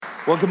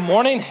Well, good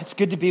morning. It's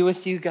good to be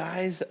with you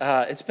guys.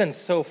 It's been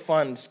so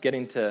fun just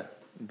getting to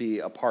be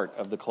a part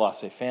of the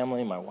Colossae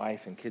family. My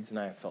wife and kids and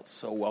I have felt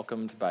so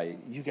welcomed by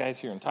you guys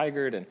here in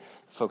Tigard and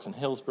folks in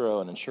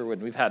Hillsborough and in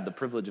Sherwood. We've had the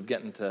privilege of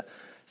getting to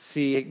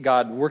see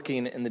God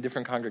working in the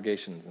different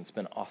congregations, and it's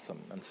been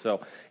awesome. And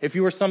so if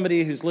you are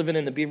somebody who's living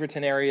in the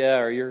Beaverton area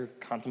or you're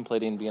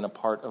contemplating being a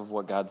part of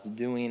what God's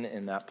doing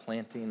in that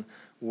planting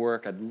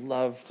work, I'd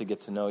love to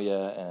get to know you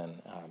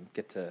and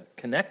get to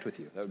connect with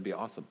you. That would be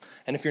awesome.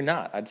 And if you're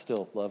not, I'd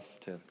still love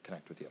to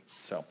connect with you.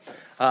 So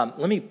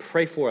let me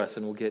pray for us,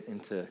 and we'll get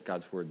into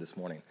God's word this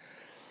morning.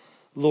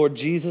 Lord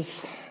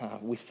Jesus,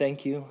 we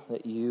thank you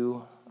that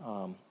you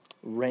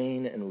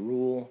reign and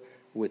rule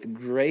with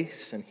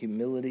grace and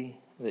humility,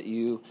 that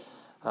you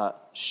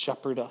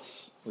shepherd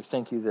us. We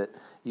thank you that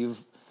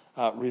you've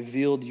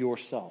revealed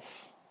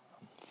yourself,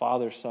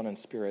 Father, Son, and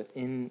Spirit,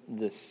 in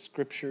the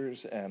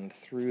Scriptures, and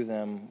through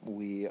them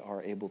we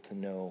are able to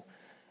know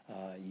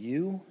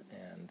you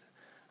and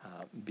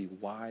be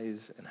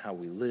wise in how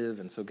we live.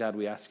 And so, God,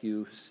 we ask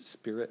you,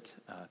 Spirit,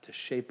 to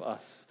shape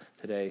us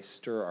today,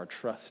 stir our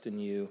trust in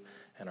you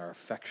and our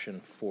affection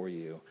for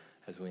you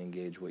as we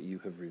engage what you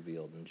have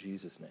revealed. In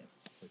Jesus' name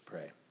we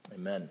pray.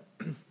 Amen.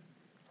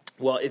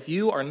 Well, if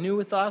you are new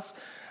with us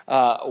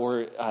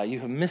or you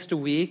have missed a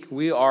week,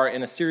 we are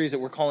in a series that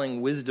we're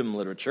calling Wisdom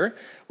Literature.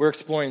 We're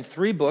exploring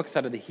 3 books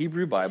out of the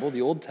Hebrew Bible,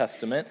 the Old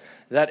Testament,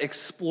 that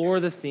explore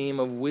the theme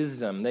of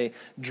wisdom. They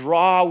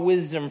draw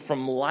wisdom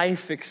from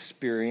life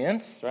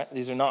experience, right?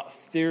 These are not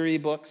theory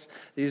books.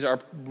 These are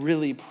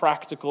really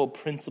practical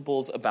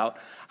principles about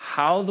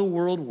how the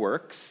world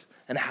works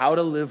and how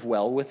to live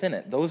well within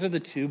it. Those are the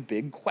 2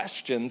 big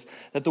questions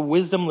that the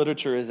wisdom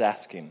literature is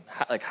asking.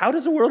 How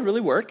does the world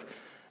really work?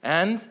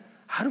 And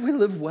how do we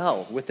live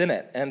well within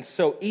it? And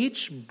so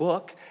each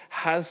book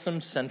has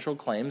some central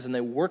claims, and they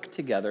work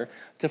together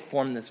to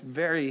form this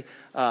very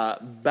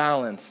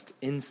balanced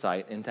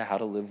insight into how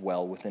to live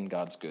well within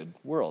God's good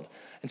world.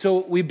 And so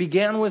we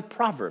began with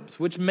Proverbs,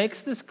 which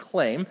makes this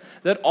claim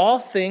that all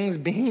things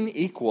being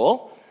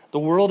equal, the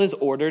world is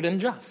ordered and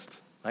just.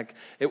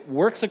 It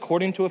works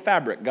according to a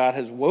fabric. God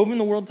has woven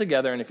the world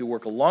together, and if you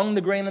work along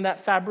the grain of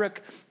that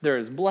fabric, there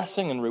is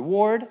blessing and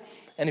reward.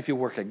 And if you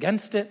work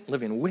against it,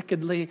 living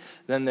wickedly,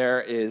 then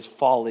there is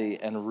folly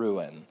and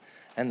ruin.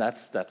 And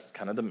that's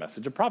kind of the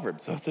message of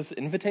Proverbs. So it's this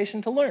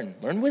invitation to learn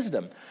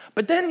wisdom.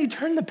 But then you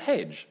turn the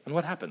page, and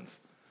what happens?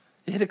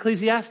 You hit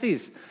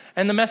Ecclesiastes,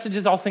 and the message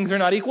is all things are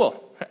not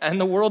equal,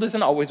 and the world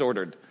isn't always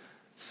ordered.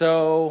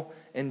 So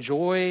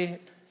enjoy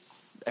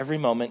every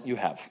moment you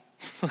have.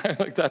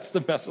 That's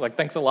the message.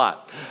 Thanks a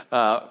lot,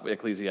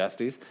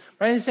 Ecclesiastes.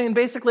 Right? He's saying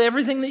basically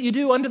everything that you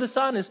do under the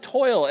sun is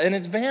toil and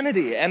it's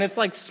vanity and it's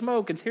like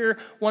smoke. It's here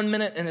one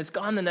minute and it's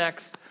gone the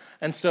next.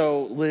 And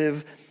so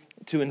live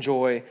to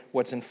enjoy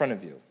what's in front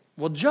of you.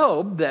 Well,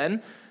 Job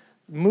then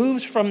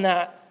moves from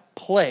that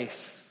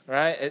place,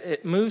 right?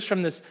 It moves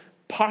from this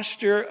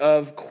posture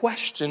of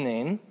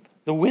questioning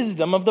the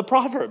wisdom of the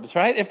Proverbs,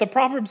 right? If the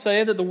Proverbs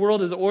say that the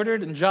world is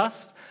ordered and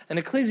just, and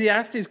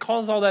Ecclesiastes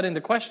calls all that into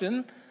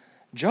question,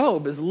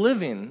 Job is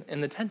living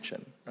in the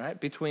tension,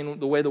 right, between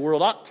the way the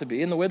world ought to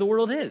be and the way the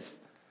world is.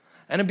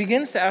 And it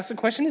begins to ask the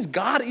question, is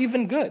God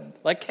even good?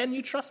 Can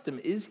you trust him?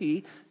 Is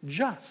he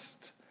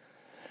just?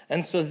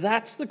 And so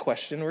that's the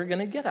question we're going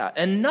to get at.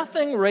 And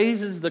nothing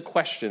raises the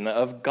question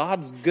of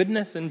God's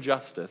goodness and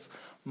justice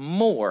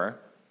more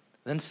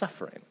than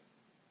suffering,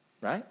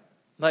 right?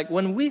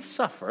 When we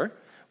suffer,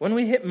 when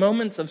we hit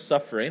moments of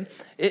suffering,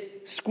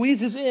 it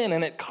squeezes in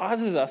and it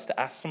causes us to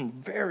ask some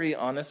very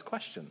honest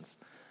questions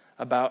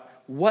about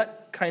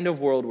what kind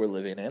of world we're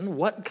living in,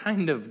 what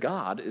kind of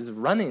God is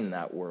running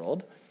that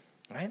world,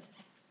 right?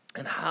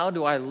 And how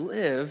do I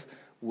live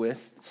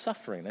with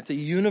suffering? It's a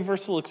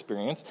universal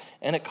experience,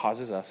 and it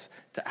causes us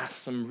to ask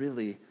some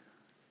really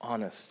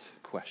honest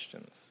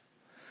questions.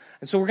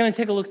 And so we're going to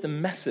take a look at the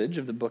message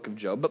of the book of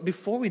Job. But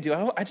before we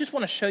do, I just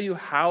want to show you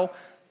how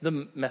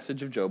the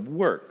message of Job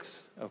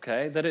works,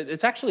 okay? That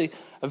it's actually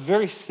a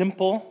very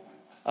simple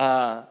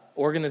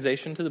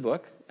organization to the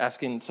book,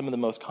 asking some of the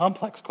most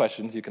complex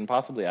questions you can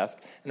possibly ask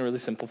in a really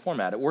simple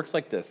format. It works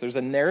like this. There's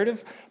a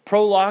narrative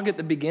prologue at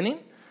the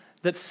beginning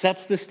that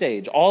sets the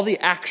stage. All the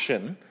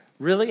action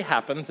really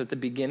happens at the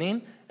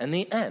beginning and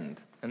the end.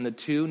 And the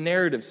 2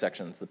 narrative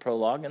sections, the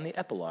prologue and the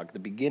epilogue. The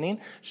beginning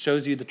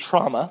shows you the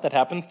trauma that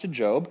happens to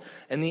Job,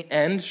 and the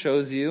end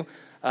shows you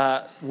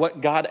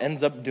what God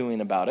ends up doing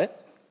about it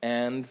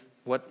and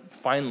what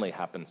finally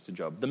happens to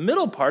Job. The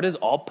middle part is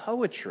all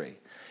poetry.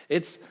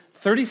 It's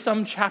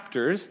 30-some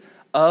chapters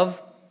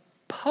of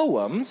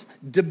poems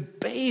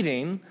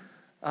debating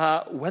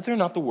whether or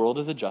not the world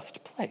is a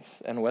just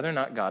place and whether or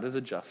not God is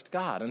a just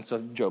God. And so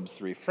Job's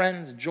 3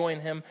 friends join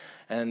him,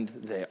 and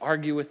they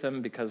argue with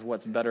him because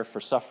what's better for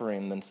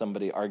suffering than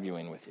somebody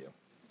arguing with you?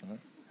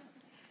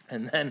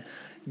 And then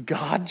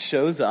God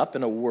shows up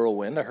in a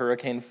whirlwind, a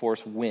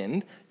hurricane-force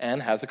wind,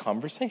 and has a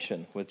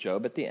conversation with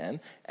Job at the end,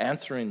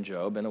 answering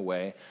Job in a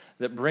way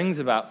that brings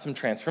about some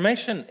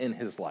transformation in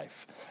his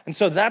life. And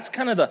so that's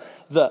kind of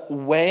the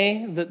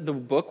way that the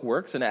book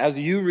works. And as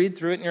you read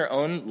through it in your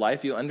own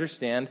life, you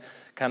understand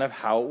kind of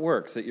how it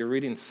works, that you're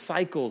reading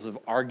cycles of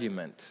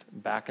argument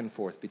back and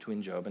forth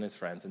between Job and his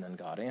friends, and then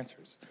God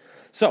answers.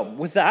 So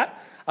with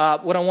that,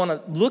 what I want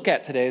to look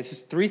at today is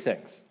just three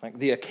things, like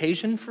the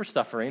occasion for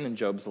suffering in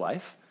Job's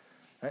life,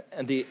 right,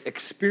 and the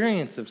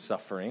experience of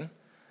suffering,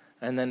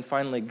 and then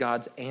finally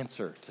God's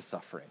answer to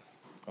suffering.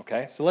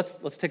 Okay, so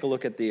let's take a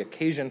look at the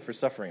occasion for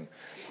suffering.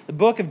 The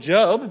book of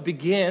Job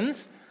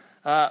begins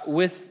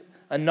with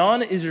a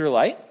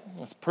non-Israelite,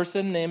 this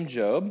person named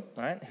Job,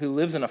 right, who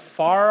lives in a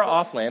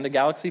far-off land, a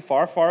galaxy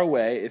far, far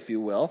away, if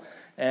you will,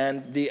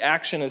 and the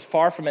action is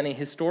far from any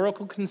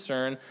historical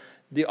concern.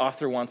 The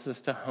author wants us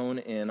to hone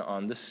in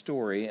on the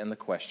story and the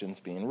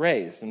questions being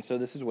raised. And so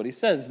this is what he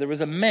says. There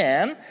was a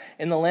man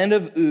in the land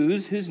of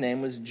Uz whose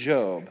name was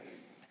Job,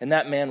 and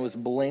that man was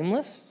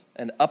blameless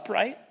and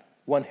upright,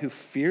 one who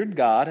feared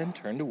God and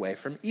turned away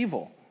from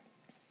evil.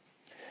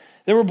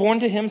 There were born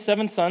to him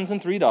 7 sons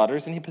and 3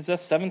 daughters, and he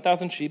possessed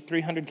 7,000 sheep,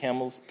 3,000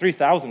 camels,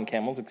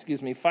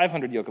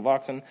 500 yoke of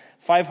oxen,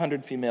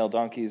 500 female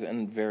donkeys,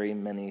 and very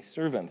many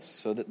servants,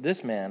 so that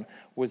this man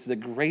was the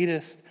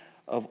greatest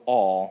of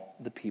all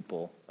the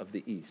people of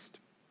the East.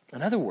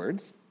 In other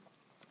words,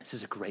 this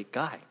is a great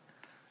guy.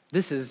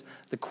 This is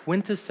the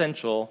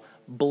quintessential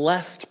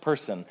blessed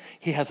person.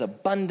 He has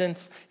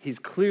abundance. He's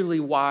clearly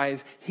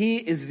wise. He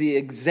is the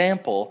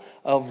example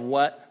of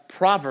what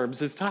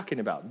Proverbs is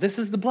talking about. This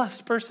is the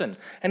blessed person.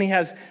 And he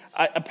has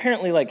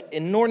apparently like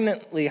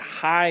inordinately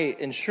high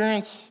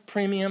insurance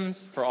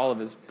premiums for all of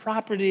his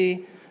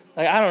property.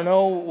 Like, I don't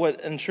know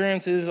what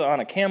insurance is on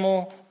a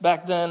camel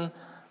back then,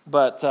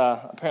 but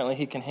apparently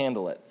he can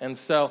handle it. And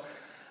so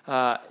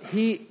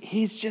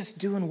he's just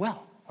doing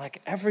well.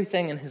 Like,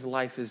 everything in his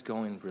life is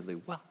going really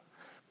well.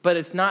 But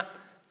it's not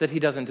that he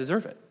doesn't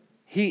deserve it.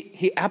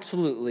 He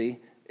absolutely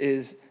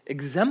is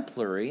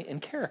exemplary in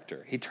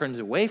character. He turns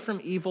away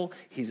from evil.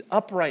 He's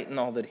upright in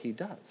all that he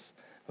does.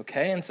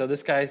 Okay? And so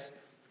this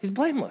he's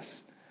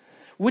blameless,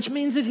 which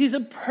means that he's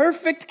a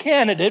perfect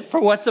candidate for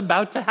what's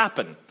about to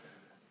happen.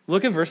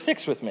 Look at verse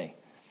 6 with me.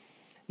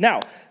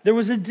 Now, there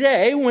was a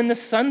day when the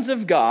sons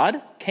of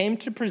God came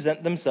to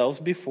present themselves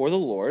before the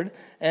Lord,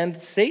 and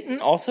Satan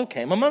also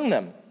came among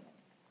them.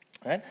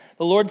 Right?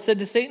 The Lord said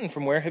to Satan,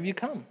 "From where have you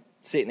come?"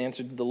 Satan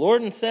answered the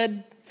Lord and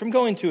said, "From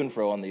going to and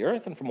fro on the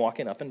earth and from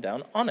walking up and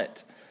down on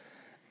it."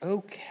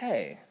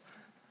 Okay.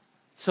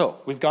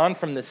 So we've gone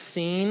from the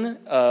scene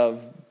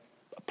of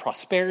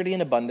prosperity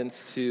and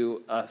abundance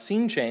to a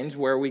scene change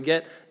where we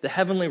get the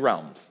heavenly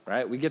realms,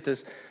 right? We get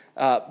this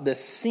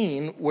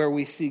scene where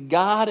we see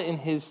God in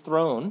his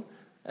throne,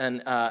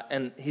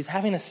 and he's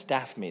having a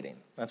staff meeting.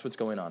 That's what's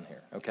going on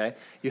here, okay?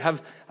 You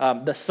have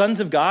the sons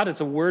of God.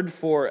 It's a word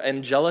for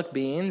angelic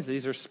beings.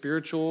 These are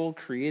spiritual,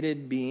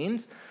 created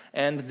beings,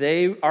 and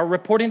they are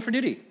reporting for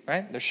duty,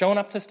 right? They're showing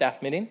up to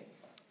staff meeting,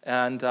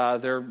 and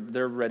they're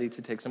ready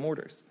to take some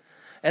orders.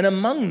 And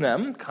among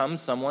them comes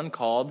someone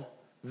called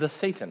the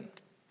Satan,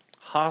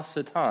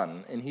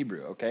 Ha-Satan in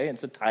Hebrew, okay?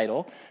 It's a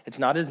title. It's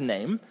not his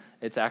name.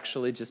 It's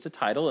actually just a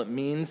title. It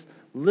means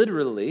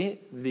literally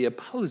the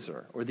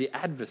opposer or the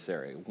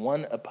adversary,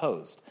 one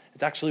opposed.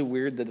 It's actually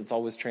weird that it's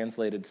always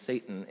translated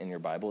Satan in your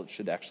Bible. It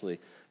should actually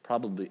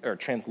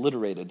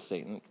transliterated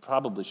Satan,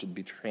 probably should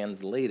be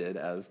translated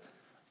as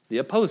the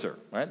opposer,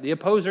 right? The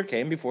opposer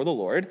came before the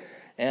Lord,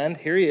 and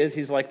here he is.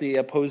 He's like the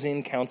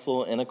opposing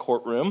counsel in a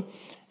courtroom,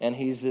 and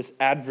he's this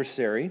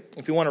adversary.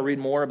 If you want to read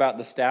more about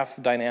the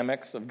staff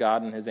dynamics of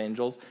God and his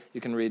angels,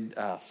 you can read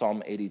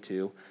Psalm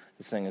 82.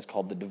 This thing is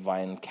called the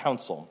divine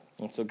counsel.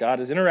 And so God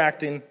is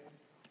interacting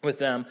with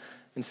them,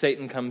 and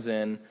Satan comes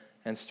in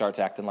and starts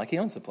acting like he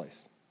owns the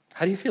place.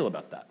 How do you feel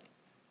about that?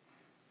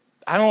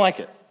 I don't like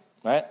it,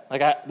 right?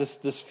 Like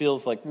this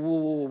feels like,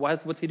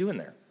 what's he doing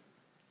there?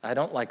 I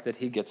don't like that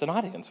he gets an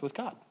audience with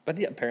God, but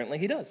yeah, apparently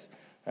he does,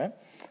 right?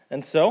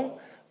 And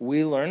so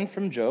we learn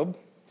from Job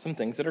some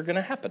things that are going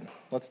to happen.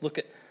 Let's look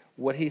at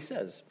what he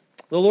says.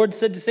 The Lord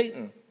said to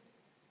Satan,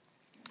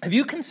 "Have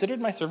you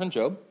considered my servant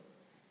Job?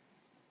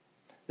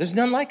 There's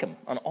none like him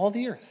on all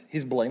the earth.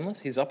 He's blameless,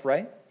 he's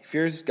upright, he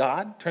fears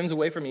God, turns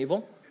away from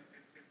evil."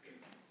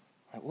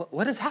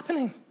 What is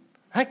happening?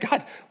 Right,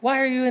 God, why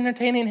are you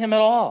entertaining him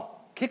at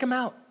all? Kick him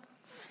out.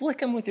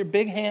 Flick him with your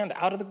big hand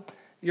out of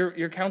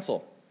your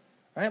counsel.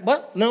 Right?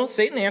 Well, no,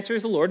 Satan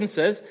answers the Lord and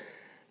says,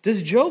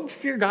 "Does Job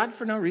fear God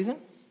for no reason?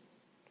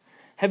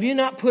 Have you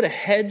not put a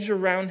hedge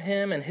around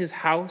him and his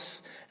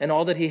house and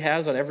all that he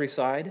has on every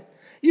side?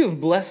 You have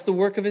blessed the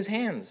work of his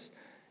hands,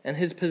 and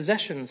his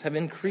possessions have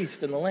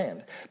increased in the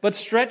land. But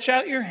stretch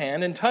out your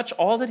hand and touch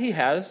all that he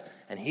has,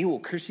 and he will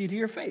curse you to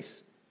your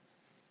face."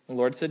 The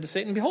Lord said to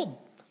Satan, "Behold,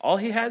 all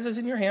he has is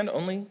in your hand,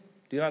 only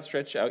do not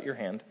stretch out your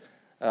hand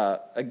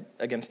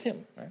against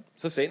him." Right?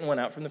 So Satan went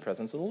out from the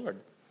presence of the Lord.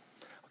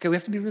 Okay, we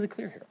have to be really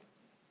clear here.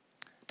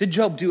 Did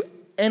Job do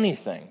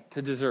anything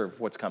to deserve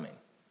what's coming?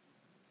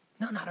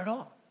 No, not at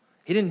all.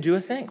 He didn't do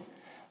a thing.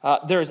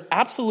 There's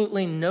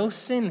absolutely no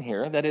sin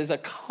here that is a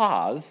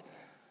cause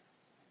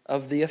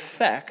of the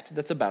effect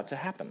that's about to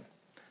happen.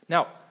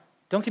 Now,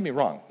 don't get me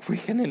wrong. We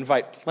can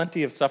invite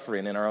plenty of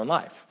suffering in our own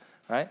life,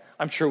 right?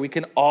 I'm sure we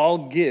can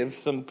all give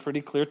some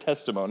pretty clear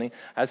testimony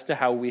as to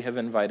how we have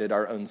invited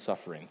our own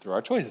suffering through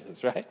our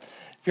choices, right?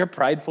 If you're a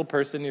prideful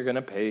person, you're going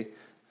to pay,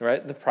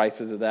 right, the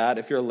prices of that.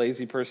 If you're a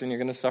lazy person, you're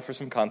going to suffer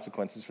some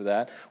consequences for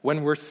that.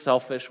 When we're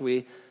selfish,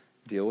 we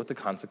deal with the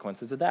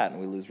consequences of that,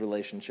 and we lose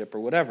relationship or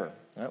whatever.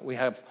 Right? We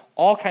have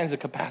all kinds of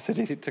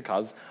capacity to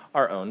cause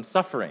our own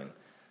suffering.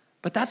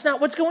 But that's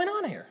not what's going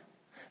on here.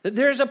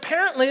 There's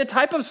apparently a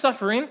type of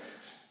suffering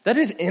that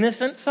is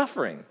innocent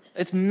suffering.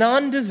 It's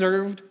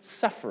non-deserved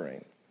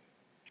suffering.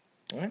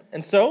 Right?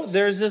 And so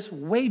there's this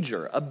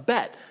wager, a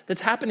bet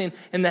that's happening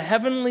in the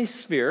heavenly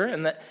sphere,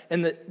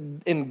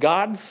 in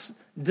God's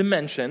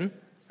dimension,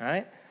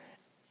 right?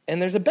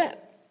 And there's a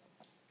bet.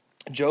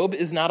 Job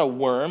is not a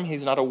worm.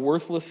 He's not a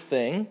worthless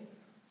thing.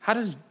 How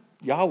does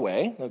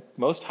Yahweh, the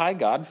Most High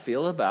God,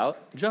 feel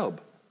about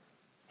Job?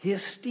 He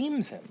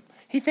esteems him.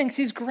 He thinks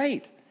he's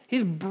great.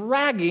 He's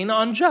bragging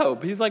on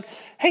Job. He's like,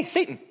 hey,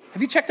 Satan,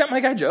 have you checked out my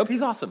guy Job?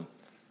 He's awesome.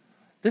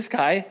 This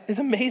guy is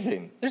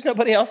amazing. There's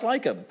nobody else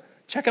like him.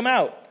 Check him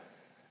out.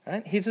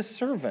 Right? He's a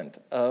servant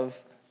of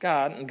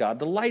God, and God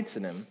delights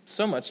in him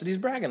so much that he's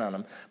bragging on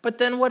him. But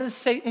then what does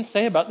Satan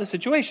say about the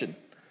situation?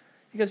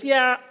 He goes,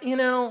 yeah,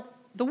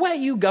 the way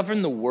you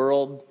govern the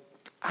world,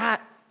 I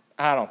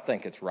don't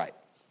think it's right.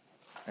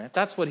 Right?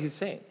 That's what he's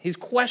saying. He's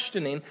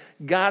questioning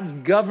God's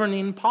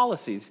governing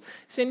policies.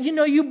 He's saying,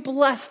 you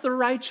bless the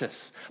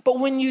righteous. But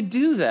when you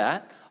do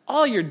that,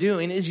 all you're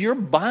doing is you're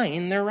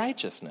buying their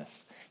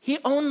righteousness. He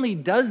only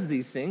does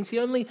these things. He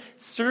only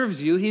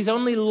serves you. He's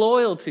only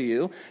loyal to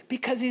you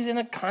because he's in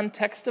a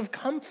context of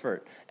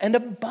comfort and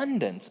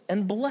abundance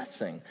and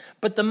blessing.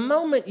 But the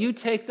moment you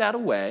take that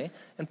away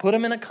and put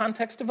him in a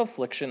context of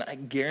affliction, I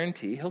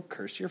guarantee he'll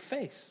curse your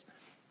face.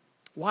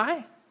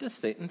 Why does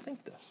Satan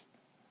think this?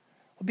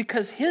 Well,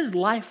 because his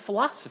life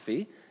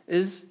philosophy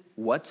is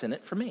what's in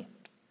it for me.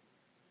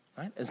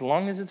 Right? As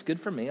long as it's good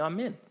for me, I'm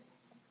in.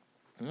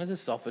 He's a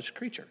selfish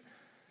creature.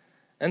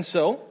 And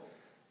so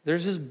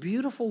there's this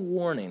beautiful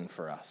warning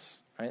for us,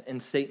 right, in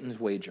Satan's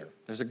wager.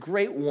 There's a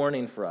great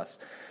warning for us.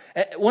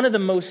 One of the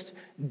most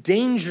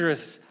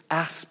dangerous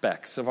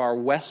aspects of our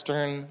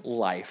Western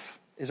life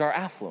is our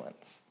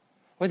affluence.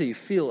 Whether you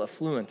feel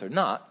affluent or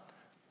not,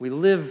 we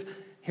live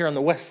here on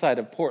the west side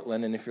of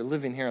Portland, and if you're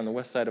living here on the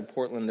west side of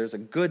Portland, there's a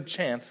good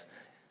chance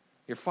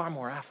you're far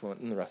more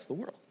affluent than the rest of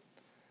the world.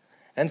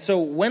 And so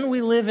when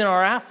we live in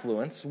our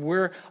affluence,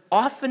 we're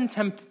often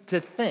tempted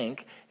to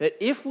think that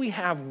if we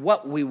have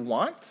what we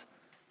want,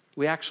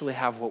 we actually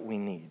have what we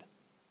need.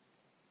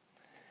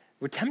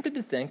 We're tempted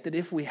to think that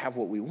if we have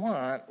what we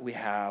want, we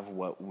have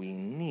what we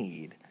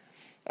need.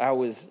 I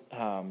was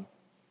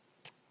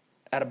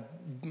at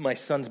my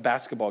son's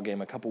basketball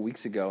game a couple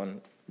weeks ago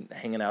and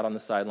hanging out on the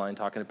sideline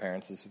talking to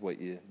parents. This is what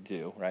you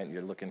do, right?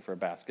 You're looking for a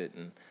basket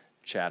and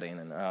chatting,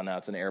 and now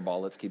it's an air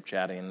ball, let's keep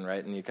chatting,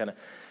 right? And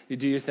you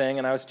do your thing.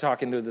 And I was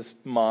talking to this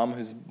mom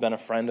who's been a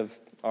friend of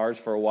ours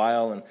for a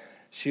while, and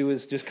she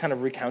was just kind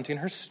of recounting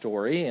her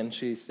story, and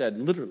she said,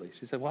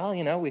 well,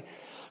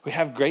 we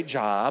have great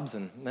jobs,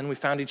 and then we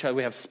found each other,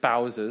 we have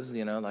spouses,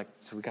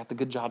 so we got the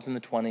good jobs in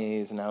the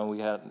 20s, and now we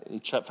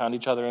found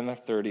each other in their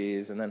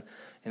 30s, and then,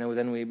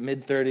 then we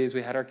mid-30s,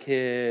 we had our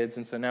kids,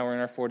 and so now we're in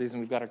our 40s, and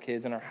we've got our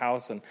kids and our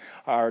house and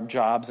our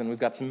jobs, and we've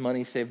got some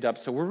money saved up,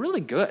 so we're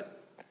really good.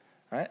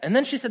 Right? And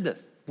then she said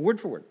this, word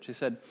for word. She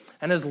said,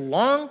 and as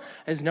long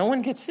as no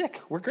one gets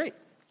sick, we're great.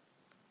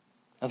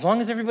 As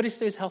long as everybody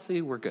stays healthy,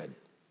 we're good.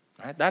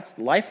 Right? That's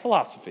life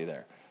philosophy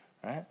there.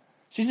 Right?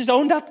 She just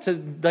owned up to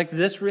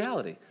this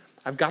reality.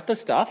 I've got the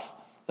stuff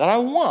that I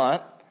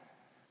want,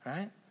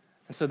 right?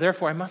 And so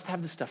therefore I must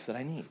have the stuff that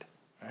I need.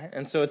 Right?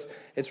 And so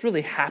it's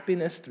really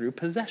happiness through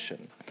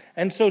possession.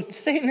 And so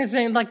Satan is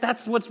saying,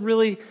 that's what's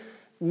really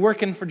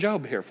working for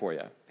Job here for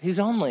you. He's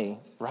only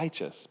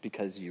righteous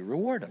because you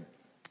reward him.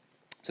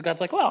 So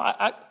God's like, well,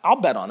 I'll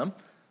bet on him.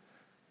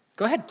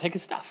 Go ahead, take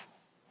his stuff.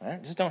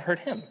 Right? Just don't hurt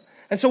him.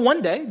 And so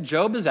one day,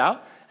 Job is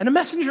out, and a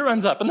messenger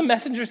runs up, and the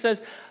messenger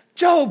says,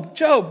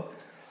 Job,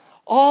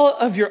 all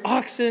of your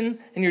oxen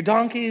and your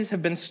donkeys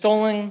have been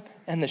stolen,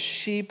 and the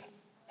sheep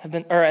and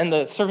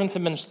the servants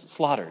have been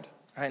slaughtered.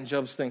 Right? And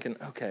Job's thinking,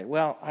 okay,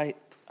 well, I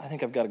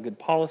think I've got a good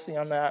policy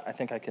on that. I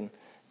think I can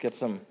get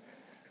some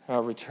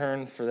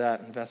return for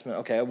that investment.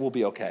 Okay, we'll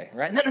be okay,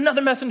 right? And then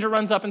another messenger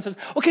runs up and says,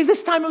 okay,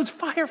 this time it was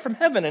fire from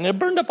heaven, and it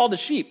burned up all the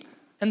sheep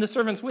and the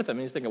servants with him.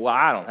 And he's thinking, well,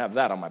 I don't have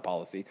that on my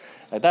policy.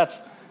 That's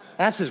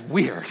just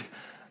weird.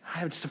 I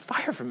have just a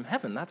fire from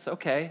heaven. That's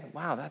okay.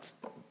 Wow,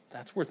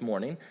 that's worth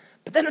mourning.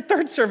 But then a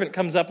third servant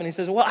comes up and he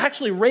says, well,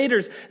 actually,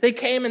 raiders, they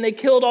came and they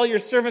killed all your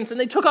servants and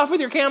they took off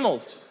with your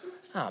camels.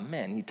 Oh,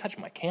 man, you touched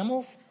my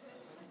camels?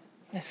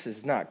 This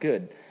is not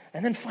good.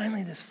 And then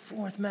finally this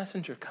fourth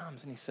messenger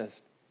comes and he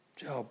says,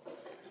 Job,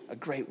 a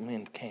great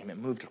wind came. It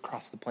moved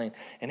across the plain,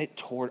 and it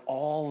tore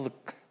all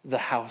the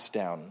house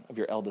down of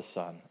your eldest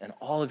son, and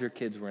all of your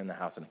kids were in the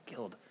house, and it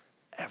killed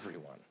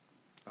everyone.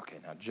 Okay,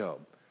 now Job,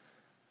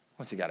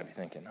 what's he got to be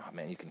thinking? Oh,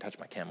 man, you can touch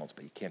my camels,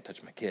 but you can't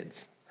touch my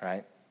kids,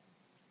 right?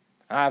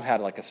 I've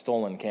had like a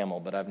stolen camel,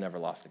 but I've never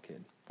lost a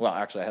kid. Well,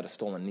 actually, I had a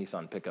stolen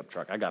Nissan pickup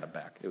truck. I got it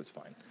back. It was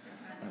fine.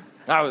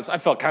 I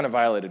felt kind of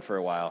violated for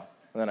a while,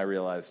 and then I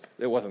realized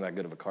it wasn't that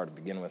good of a car to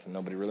begin with, and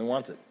nobody really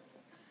wants it.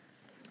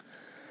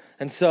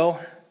 And so,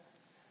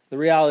 the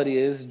reality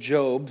is,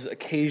 Job's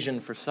occasion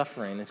for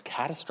suffering is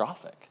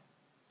catastrophic.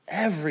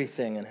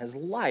 Everything in his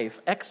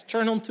life,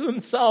 external to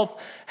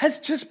himself, has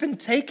just been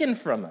taken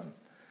from him.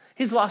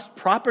 He's lost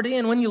property,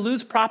 and when you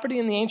lose property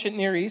in the ancient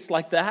Near East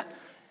like that,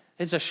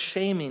 it's a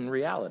shaming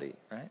reality,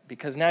 right?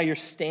 Because now your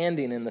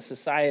standing in the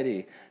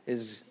society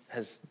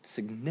has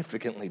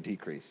significantly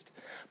decreased.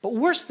 But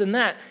worse than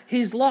that,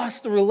 he's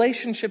lost the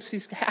relationships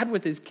he's had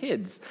with his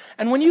kids.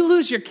 And when you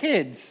lose your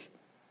kids,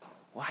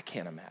 well, I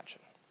can't imagine.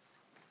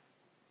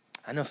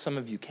 I know some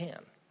of you can.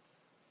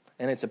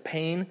 And it's a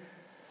pain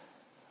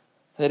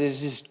that is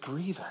just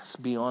grievous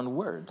beyond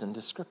words and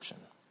description.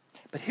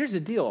 But here's the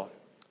deal.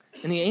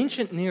 In the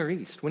ancient Near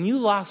East, when you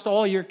lost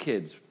all your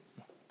kids,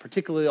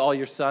 particularly all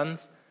your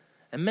sons,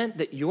 it meant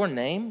that your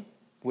name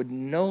would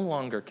no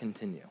longer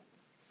continue.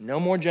 No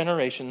more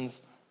generations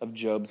of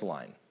Job's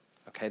line.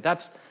 Okay,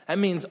 that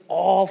means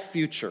all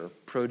future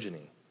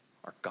progeny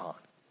are gone.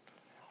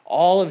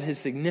 All of his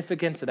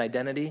significance and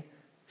identity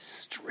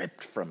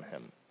stripped from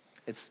him.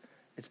 It's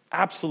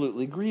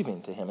absolutely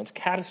grieving to him. It's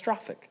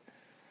catastrophic.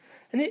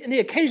 And the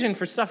occasion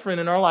for suffering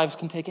in our lives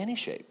can take any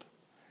shape.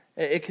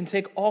 It can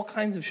take all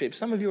kinds of shapes.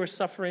 Some of you are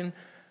suffering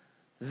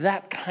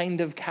that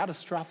kind of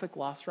catastrophic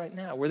loss right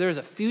now, where there's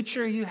a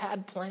future you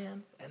had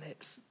planned and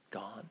it's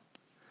gone.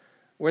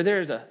 Where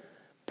there's a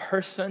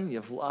person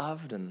you've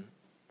loved and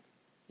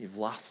you've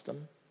lost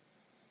them.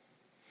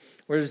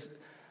 Where there's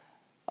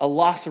a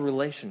loss of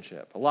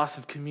relationship, a loss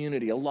of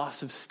community, a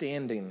loss of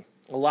standing,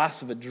 a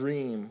loss of a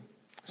dream,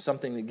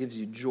 something that gives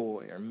you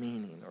joy or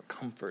meaning or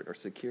comfort or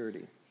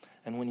security.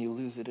 And when you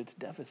lose it, it's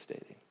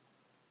devastating.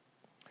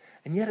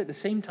 And yet at the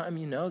same time,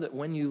 you know that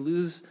when you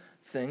lose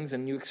things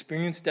and you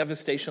experience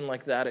devastation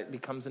like that, it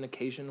becomes an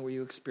occasion where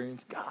you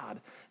experience God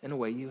in a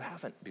way you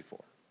haven't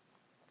before.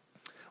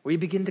 Where you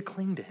begin to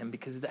cling to him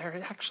because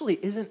there actually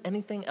isn't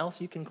anything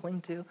else you can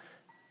cling to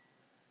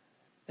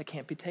that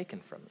can't be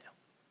taken from you.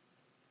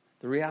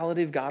 The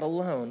reality of God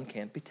alone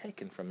can't be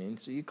taken from you, and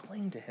so you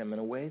cling to him in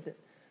a way that,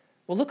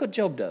 well, look what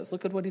Job does.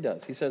 Look at what he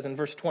does. He says in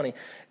verse 20,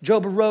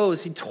 Job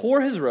arose, he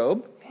tore his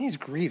robe, he's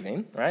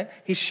grieving, right?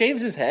 He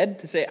shaves his head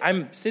to say,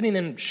 I'm sitting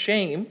in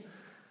shame,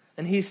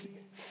 and he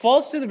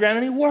falls to the ground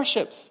and he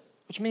worships,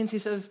 which means he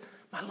says,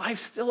 my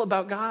life's still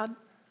about God.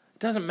 It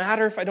doesn't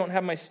matter if I don't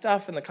have my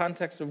stuff. In the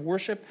context of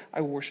worship,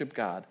 I worship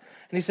God.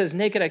 And he says,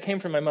 naked I came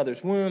from my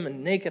mother's womb,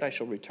 and naked I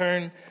shall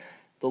return.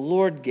 The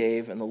Lord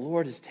gave, and the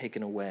Lord has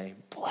taken away.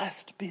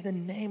 Blessed be the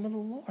name of the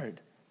Lord.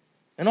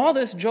 In all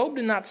this, Job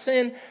did not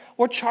sin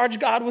or charge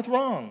God with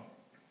wrong.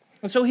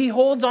 And so he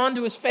holds on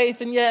to his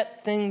faith, and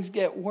yet things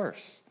get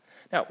worse.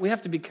 Now, we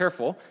have to be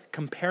careful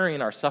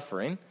comparing our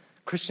suffering.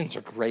 Christians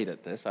are great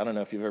at this. I don't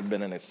know if you've ever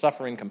been in a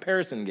suffering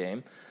comparison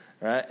game.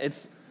 Right?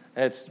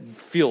 It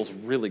feels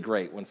really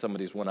great when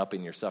somebody's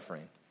one-upping your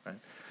suffering. Right?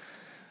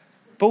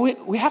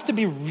 But we have to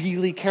be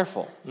really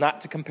careful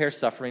not to compare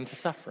suffering to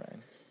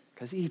suffering,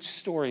 because each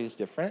story is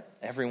different.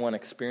 Everyone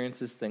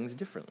experiences things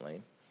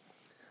differently.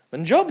 But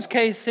in Job's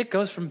case, it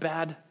goes from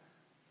bad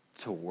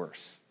to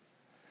worse.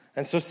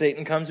 And so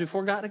Satan comes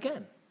before God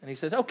again. And he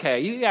says, okay,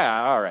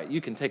 yeah, all right,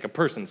 you can take a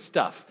person's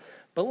stuff,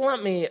 but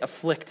let me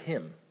afflict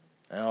him.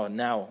 Oh,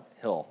 now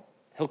he'll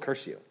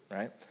curse you,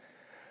 right?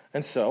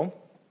 And so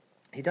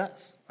he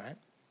does, right?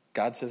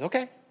 God says,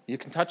 okay, you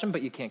can touch him,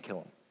 but you can't kill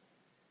him.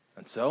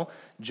 And so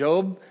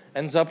Job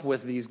ends up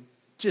with these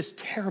just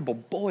terrible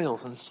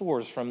boils and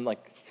sores from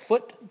like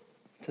foot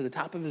to the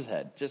top of his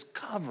head, just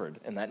covered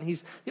in that. And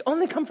the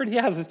only comfort he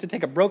has is to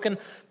take a broken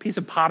piece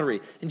of pottery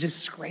and just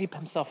scrape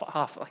himself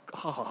off,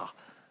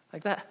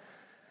 like that.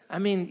 I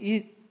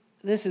mean,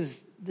 this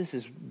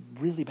is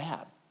really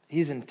bad.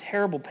 He's in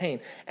terrible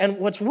pain. And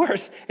what's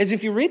worse is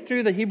if you read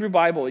through the Hebrew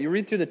Bible, you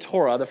read through the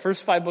Torah, the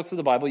first 5 books of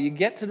the Bible, you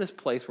get to this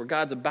place where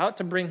God's about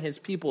to bring his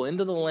people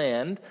into the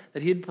land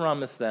that he had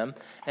promised them.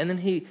 And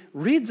then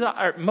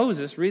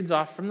Moses reads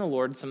off from the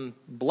Lord some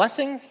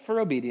blessings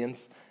for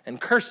obedience and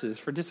curses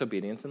for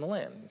disobedience in the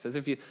land. He says,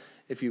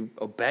 if you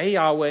obey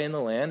Yahweh in the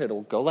land,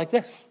 it'll go like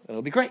this.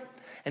 It'll be great.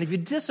 And if you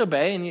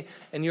disobey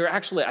and you're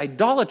actually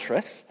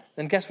idolatrous,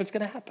 then guess what's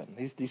going to happen?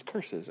 These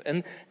curses.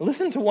 And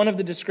listen to one of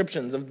the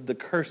descriptions of the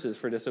curses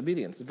for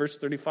disobedience. Verse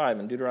 35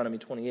 in Deuteronomy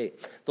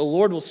 28. The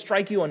Lord will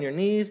strike you on your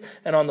knees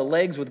and on the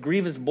legs with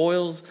grievous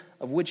boils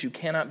of which you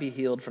cannot be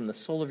healed from the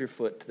sole of your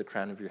foot to the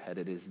crown of your head.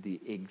 It is the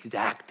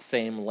exact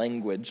same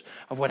language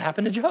of what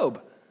happened to Job.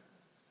 You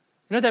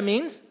know what that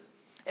means?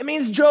 It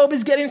means Job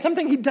is getting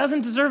something he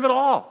doesn't deserve at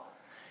all.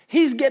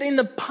 He's getting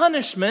the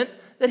punishment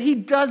that he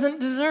doesn't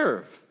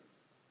deserve.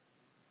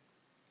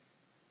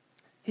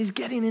 He's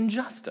getting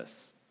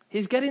injustice.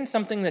 He's getting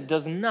something that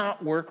does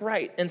not work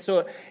right. And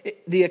so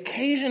the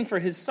occasion for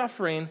his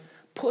suffering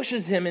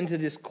pushes him into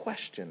this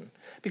question.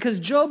 Because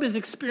Job is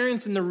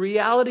experiencing the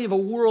reality of a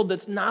world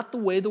that's not the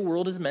way the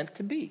world is meant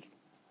to be.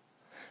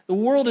 The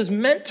world is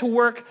meant to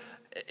work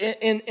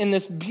in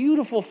this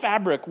beautiful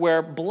fabric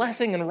where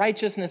blessing and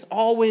righteousness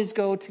always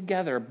go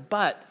together.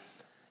 But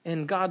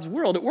in God's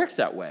world, it works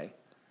that way.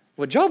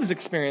 What Job is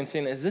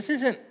experiencing is this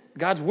isn't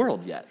God's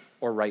world yet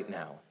or right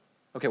now.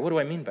 Okay, what do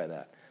I mean by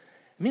that?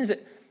 It means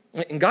that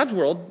in God's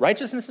world,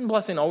 righteousness and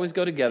blessing always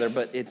go together,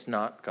 but it's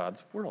not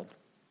God's world.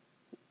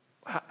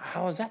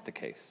 How is that the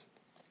case?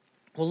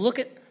 Well, look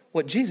at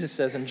what Jesus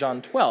says in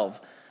John 12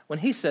 when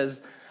he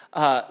says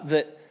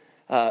that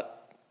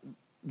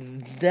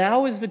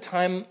now is the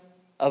time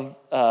of,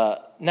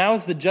 now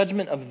is the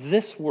judgment of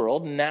this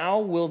world. Now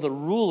will the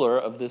ruler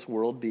of this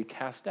world be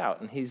cast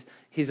out. And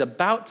he's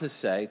about to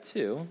say,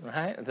 too,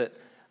 right, that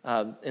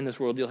in this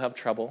world you'll have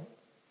trouble.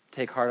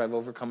 Take heart, I've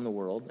overcome the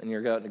world. And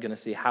you're going to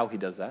see how he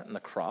does that in the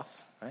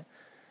cross, right?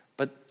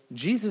 But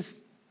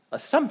Jesus'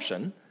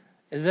 assumption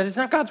is that it's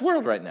not God's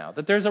world right now,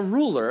 that there's a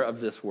ruler of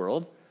this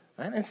world,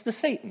 right? And it's the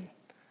Satan.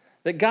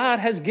 That God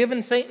has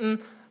given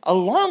Satan a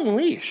long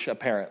leash,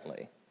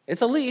 apparently.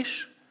 It's a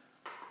leash,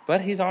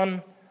 but he's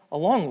on a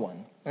long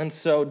one. And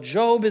so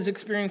Job is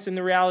experiencing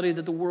the reality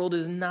that the world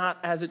is not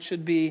as it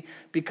should be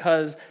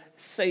because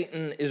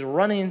Satan is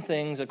running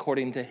things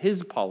according to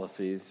his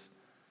policies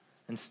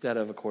instead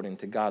of according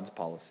to God's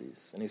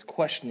policies. And he's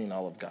questioning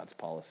all of God's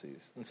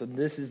policies. And so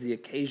this is the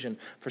occasion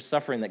for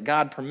suffering, that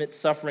God permits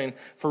suffering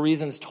for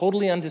reasons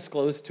totally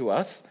undisclosed to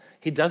us.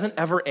 He doesn't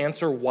ever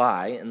answer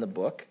why in the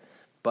book,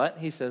 but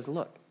he says,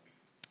 look,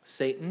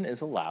 Satan is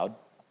allowed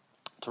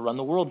to run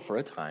the world for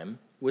a time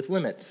with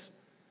limits.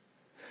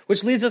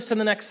 Which leads us to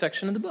the next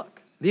section of the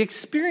book, the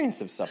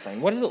experience of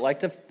suffering. What is it like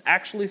to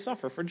actually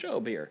suffer for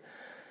Job here?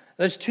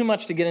 There's too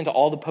much to get into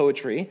all the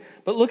poetry,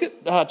 but look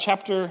at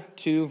chapter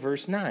 2,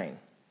 verse 9.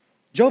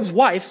 Job's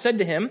wife said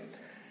to him,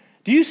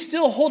 "Do you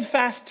still hold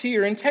fast to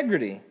your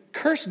integrity?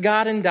 Curse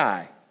God and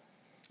die."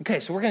 Okay,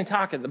 so we're going to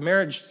talk at the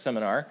marriage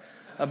seminar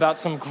about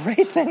some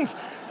great things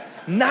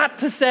not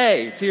to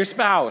say to your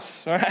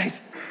spouse, all right?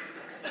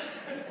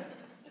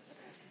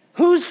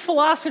 Whose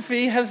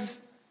philosophy has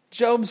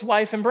Job's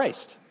wife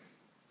embraced?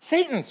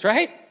 Satan's,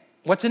 right?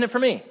 What's in it for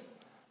me?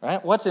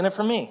 Right? What's in it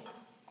for me?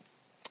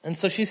 And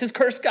so she says,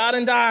 curse God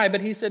and die.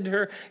 But he said to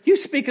her, you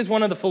speak as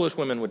one of the foolish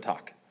women would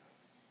talk.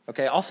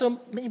 Okay, also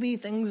maybe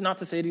things not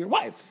to say to your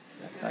wives.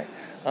 Right?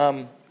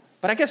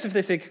 But I guess if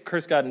they say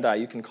curse God and die,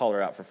 you can call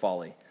her out for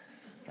folly.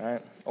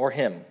 Right? Or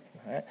him.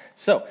 Right?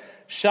 So,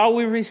 shall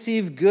we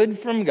receive good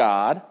from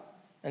God,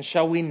 and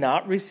shall we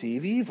not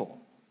receive evil?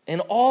 In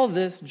all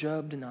this,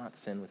 Job did not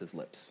sin with his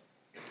lips.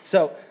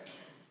 So,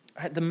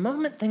 right, the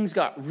moment things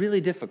got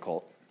really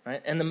difficult,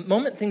 right, and the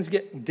moment things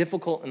get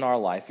difficult in our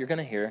life, you're going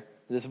to hear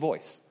this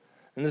voice.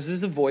 And this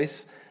is the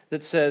voice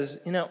that says,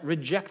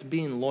 reject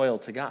being loyal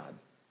to God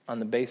on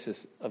the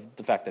basis of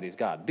the fact that he's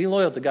God. Be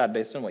loyal to God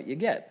based on what you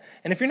get.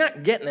 And if you're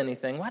not getting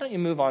anything, why don't you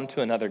move on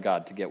to another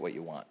God to get what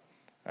you want,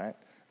 right?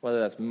 Whether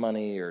that's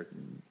money or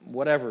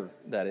whatever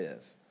that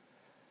is.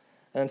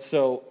 And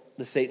so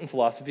the Satan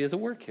philosophy is at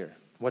work here.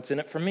 What's in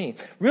it for me?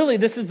 Really,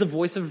 this is the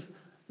voice of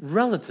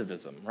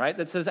relativism, right?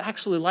 That says,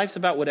 actually, life's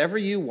about whatever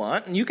you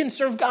want, and you can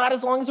serve God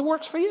as long as it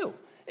works for you.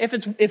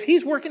 If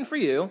he's working for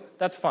you,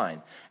 that's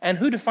fine. And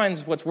who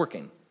defines what's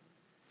working?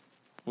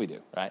 We do,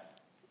 right?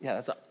 Yeah,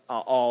 that's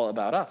all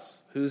about us.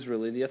 Who's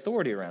really the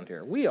authority around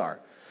here? We are.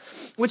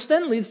 Which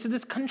then leads to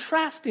this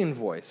contrasting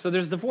voice. So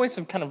there's the voice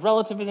of kind of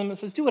relativism that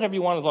says, do whatever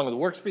you want as long as it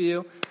works for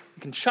you.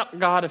 You can chuck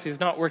God if he's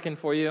not working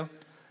for you,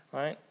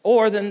 right?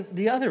 Or then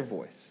the other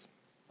voice,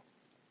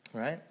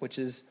 right? Which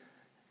is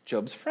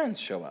Job's friends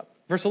show up.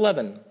 Verse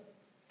 11.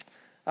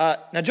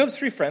 Now Job's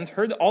 3 friends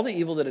heard all the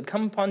evil that had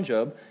come upon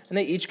Job, and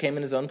they each came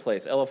in his own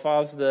place.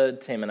 Eliphaz the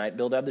Temanite,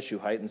 Bildad the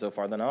Shuhite, and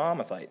Zophar the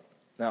Naamathite.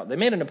 Now they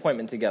made an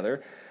appointment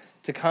together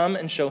to come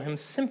and show him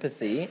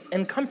sympathy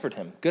and comfort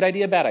him. Good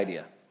idea, bad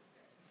idea?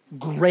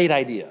 Great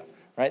idea,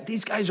 right?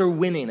 These guys are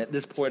winning at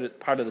this part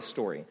of the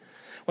story.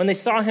 When they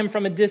saw him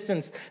from a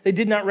distance, they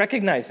did not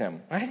recognize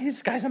him, right?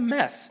 This guy's a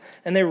mess.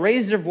 And they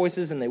raised their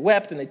voices and they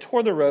wept and they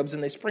tore their robes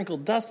and they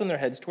sprinkled dust on their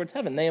heads towards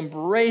heaven. They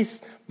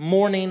embrace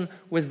mourning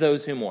with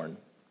those who mourn.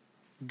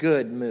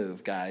 Good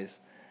move, guys.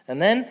 And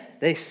then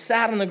they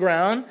sat on the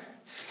ground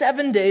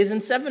 7 days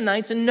and 7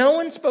 nights, and no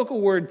one spoke a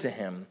word to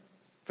him,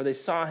 for they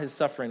saw his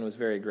suffering was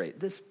very great.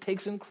 This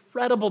takes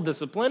incredible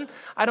discipline.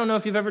 I don't know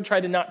if you've ever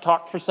tried to not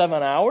talk for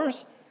 7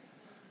 hours,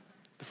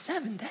 but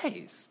 7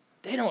 days.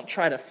 They don't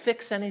try to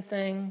fix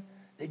anything.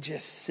 They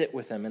just sit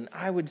with him. And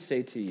I would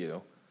say to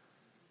you,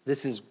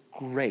 this is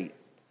great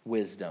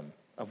wisdom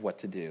of what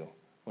to do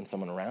when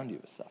someone around you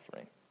is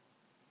suffering.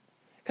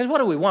 Because what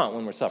do we want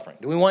when we're suffering?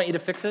 Do we want you to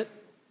fix it?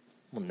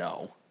 Well,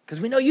 no, because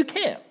we know you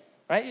can't,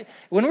 right?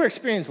 When we're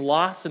experiencing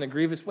loss in a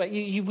grievous way,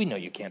 we know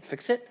you can't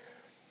fix it.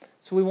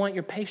 So we want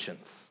your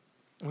patience,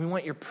 and we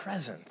want your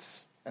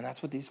presence. And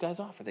that's what these guys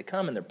offer. They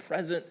come, and they're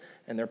present,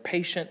 and they're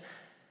patient,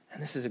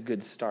 and this is a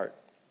good start.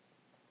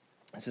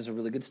 This is a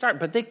really good start,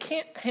 but they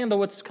can't handle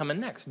what's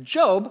coming next.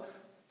 Job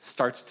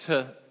starts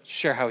to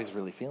share how he's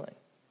really feeling.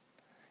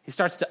 He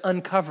starts to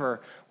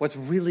uncover what's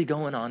really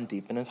going on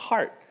deep in his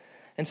heart.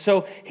 And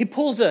so he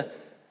pulls a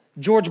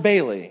George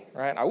Bailey,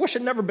 right? I wish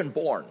I'd never been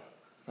born,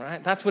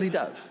 right? That's what he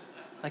does.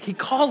 Like he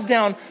calls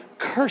down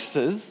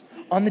curses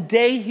on the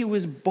day he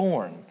was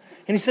born.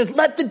 And he says,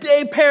 let the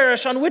day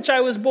perish on which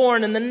I was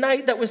born and the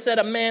night that was said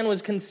a man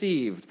was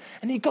conceived.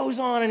 And he goes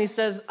on and he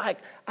says,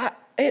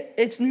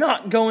 it's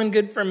not going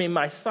good for me.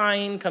 My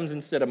sighing comes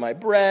instead of my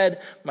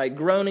bread. My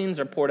groanings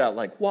are poured out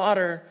like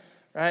water,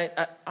 right?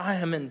 I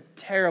am in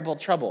terrible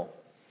trouble.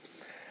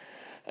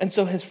 And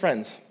so his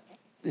friends,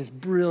 his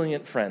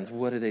brilliant friends,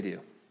 what do?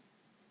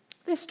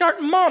 They start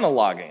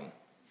monologuing,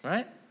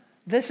 right?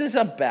 This is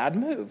a bad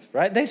move,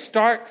 right? They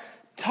start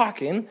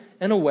talking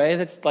in a way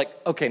that's like,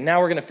 okay, now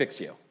we're going to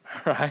fix you,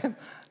 right?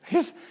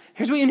 Here's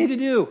what you need to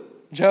do,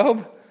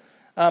 Job.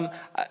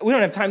 We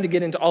don't have time to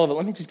get into all of it.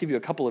 Let me just give you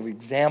a couple of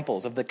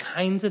examples of the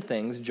kinds of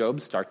things Job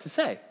starts to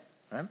say,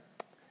 right,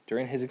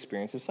 during his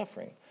experience of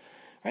suffering.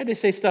 Right? They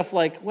say stuff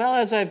like, well,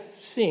 as I've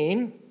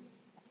seen,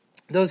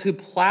 those who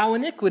plow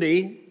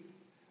iniquity,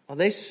 well,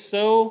 they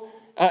sow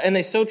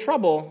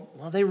trouble,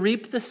 well, they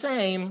reap the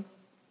same.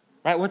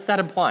 Right? What's that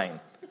implying?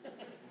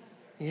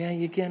 Yeah,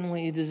 you're getting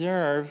what you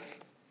deserve.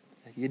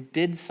 You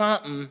did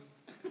something.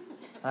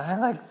 I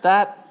like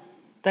that.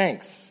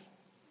 Thanks.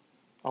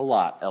 A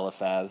lot,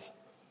 Eliphaz.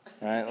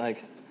 Right?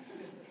 Like,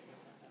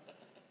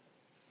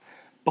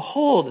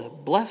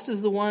 behold, blessed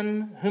is the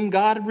one whom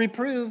God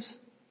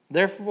reproves.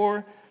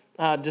 Therefore,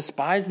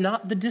 despise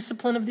not the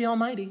discipline of the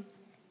Almighty.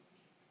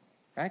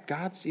 Right?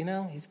 God's,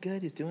 he's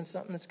good. He's doing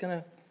something that's going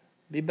to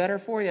be better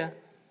for you.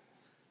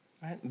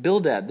 Right?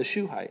 Bildad, the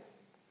Shuhite.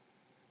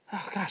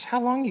 Oh, gosh, how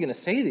long are you going to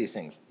say these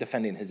things?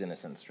 Defending his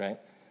innocence, right?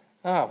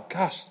 Oh,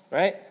 gosh,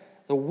 right?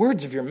 The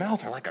words of your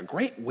mouth are like a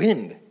great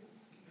wind.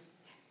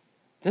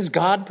 Does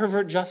God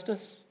pervert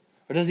justice?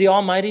 Or does the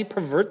Almighty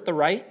pervert the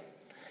right?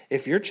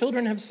 If your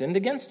children have sinned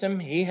against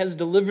him, he has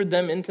delivered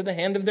them into the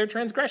hand of their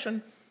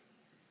transgression.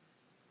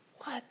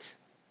 What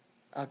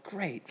a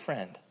great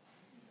friend,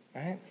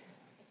 right?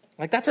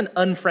 Like that's an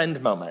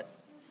unfriend moment,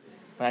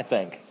 I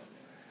think.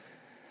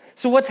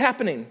 So what's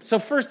happening? So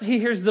first he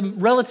hears the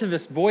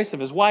relativist voice of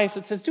his wife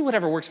that says, do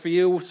whatever works for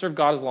you, serve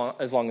God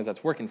as long as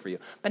that's working for you.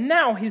 But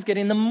now he's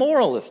getting the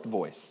moralist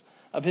voice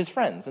of his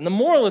friends. And the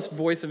moralist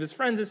voice of his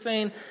friends is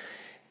saying,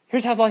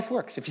 here's how life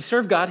works. If you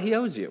serve God, he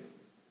owes you.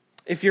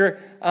 If you're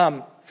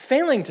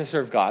failing to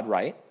serve God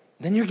right,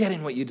 then you're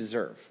getting what you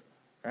deserve,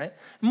 right?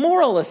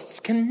 Moralists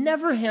can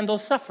never handle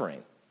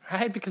suffering,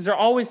 right? Because they're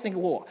always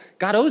thinking, well,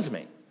 God owes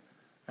me,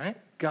 right?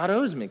 God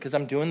owes me because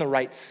I'm doing the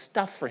right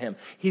stuff for him.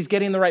 He's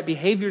getting the right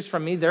behaviors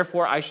from me,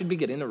 therefore I should be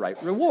getting the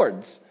right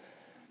rewards,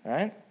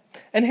 right?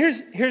 And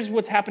here's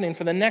what's happening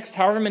for the next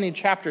however many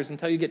chapters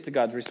until you get to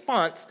God's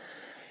response,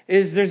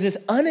 is there's this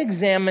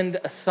unexamined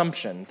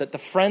assumption that the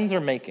friends are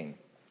making.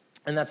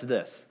 And that's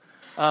this.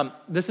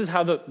 This is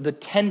how the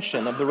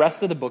tension of the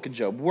rest of the book of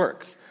Job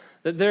works.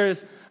 That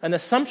there's an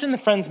assumption the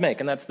friends make,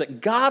 and that's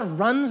that God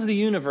runs the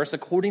universe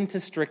according to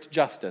strict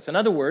justice. In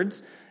other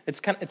words, it's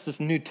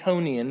this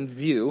Newtonian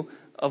view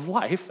of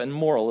life and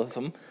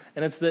moralism,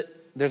 and it's that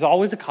there's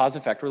always a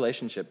cause-effect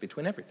relationship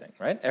between everything,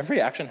 right? Every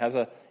action has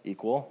an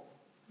equal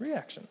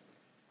reaction,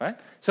 right?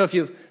 So if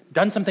you've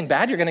done something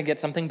bad, you're going to get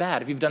something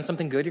bad. If you've done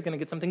something good, you're going to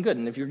get something good.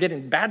 And if you're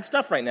getting bad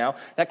stuff right now,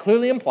 that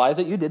clearly implies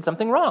that you did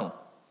something wrong.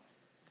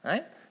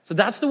 Right? So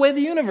that's the way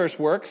the universe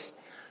works.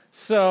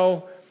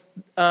 So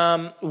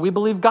we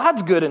believe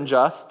God's good and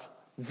just.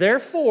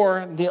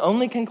 Therefore, the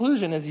only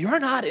conclusion is you're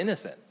not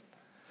innocent.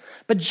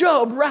 But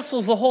Job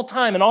wrestles the whole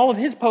time in all of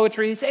his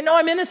poetry. He's saying, no,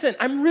 I'm innocent.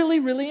 I'm really,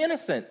 really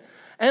innocent.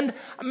 And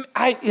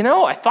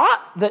I thought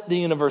that the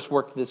universe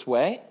worked this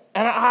way.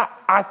 And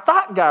I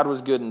thought God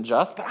was good and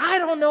just. But I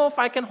don't know if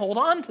I can hold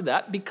on to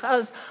that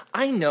because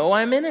I know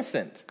I'm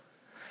innocent.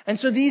 And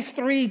so these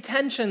three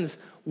tensions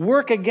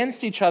work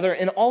against each other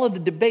in all of the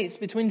debates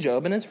between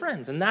Job and his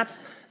friends. And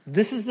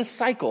this is the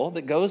cycle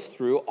that goes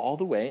through all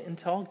the way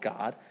until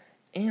God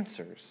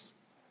answers.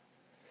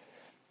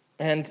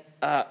 And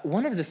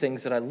one of the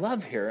things that I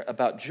love here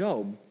about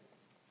Job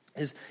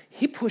is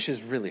he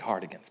pushes really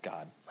hard against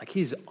God. Like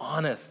he's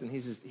honest and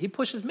he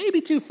pushes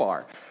maybe too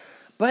far.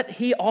 But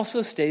he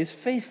also stays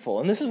faithful.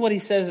 And this is what he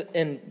says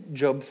in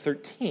Job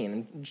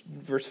 13,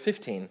 verse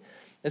 15.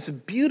 It's a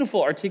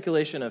beautiful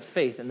articulation of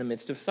faith in the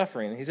midst of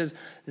suffering. And he says,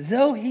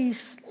 though he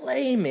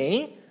slay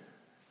me,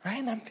 right?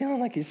 And I'm feeling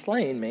like he's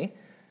slaying me,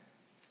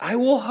 I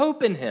will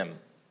hope in him,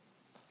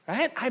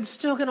 right? I'm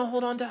still going to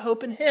hold on to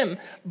hope in him,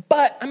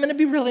 but I'm going to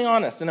be really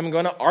honest, and I'm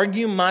going to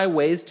argue my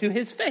ways to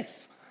his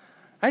face,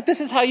 right? This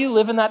is how you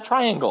live in that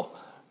triangle,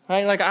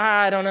 right? Like,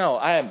 I don't know.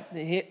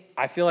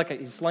 I feel like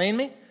he's slaying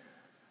me.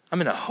 I'm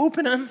going to hope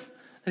in him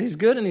that he's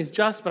good and he's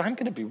just, but I'm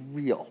going to be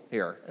real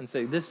here and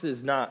say this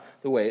is not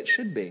the way it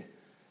should be.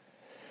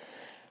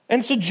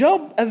 And so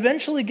Job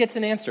eventually gets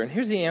an answer. And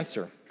here's the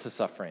answer to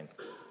suffering.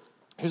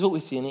 Here's what we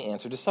see in the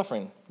answer to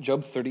suffering.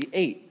 Job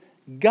 38.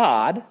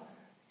 God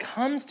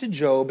comes to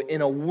Job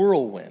in a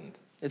whirlwind.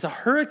 It's a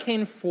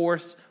hurricane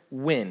force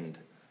wind.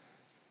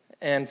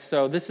 And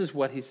so this is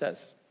what he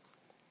says.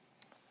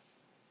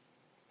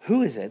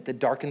 Who is it that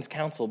darkens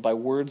counsel by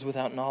words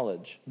without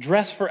knowledge?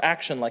 Dress for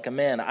action like a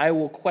man. I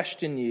will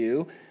question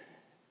you,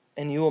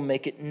 and you will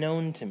make it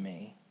known to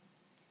me.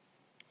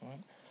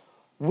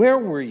 Where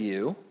were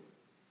you?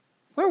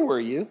 Where were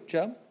you,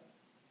 Job,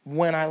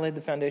 when I laid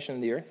the foundation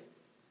of the earth?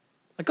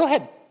 Like, go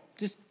ahead.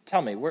 Just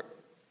tell me. Were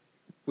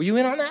you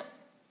in on that?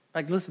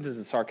 Like, listen to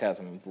the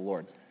sarcasm of the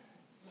Lord.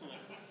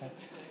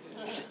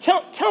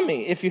 Tell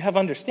me if you have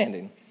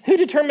understanding. Who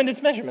determined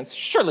its measurements?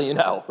 Surely you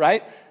know,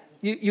 right?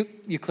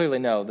 You clearly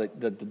know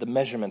the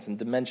measurements and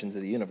dimensions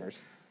of the universe.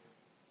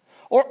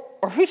 Or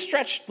who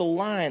stretched the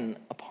line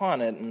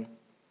upon it, and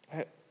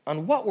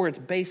on what were its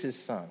bases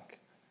sunk?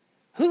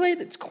 Who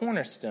laid its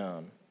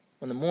cornerstone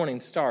when the morning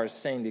stars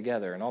sang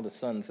together and all the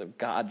sons of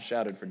God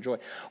shouted for joy?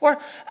 Or,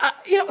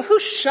 who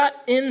shut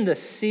in the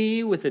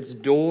sea with its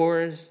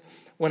doors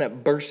when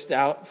it burst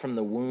out from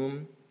the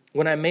womb?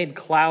 When I made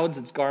clouds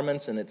its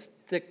garments and its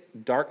thick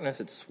darkness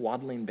its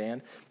swaddling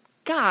band?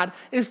 God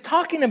is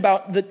talking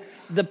about the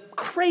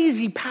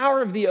crazy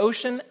power of the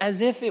ocean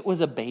as if it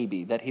was a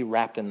baby that he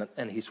wrapped in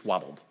and he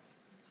swaddled.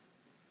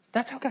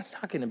 That's how God's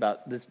talking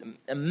about this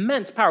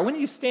immense power. When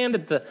you stand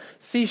at the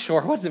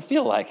seashore, what does it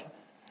feel like?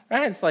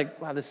 Right? It's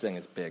like, wow, this thing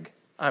is big.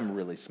 I'm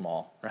really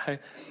small, right?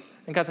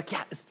 And God's like,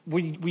 yeah, were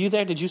you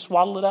there? Did you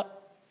swaddle it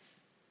up?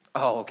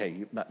 Oh,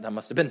 okay, that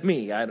must have been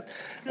me. Right,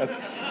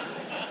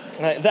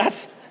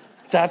 that's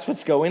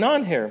what's going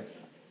on here.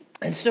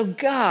 And so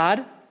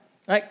God,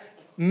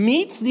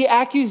 meets the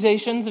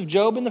accusations of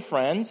Job and the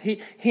friends.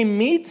 He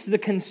meets the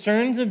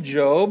concerns of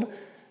Job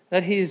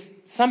that he's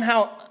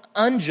somehow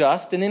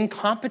unjust and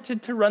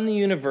incompetent to run the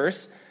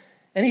universe.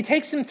 And he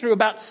takes him through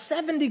about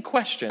 70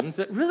 questions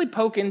that really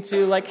poke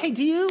into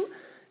hey,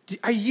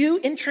 are you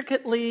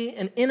intricately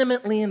and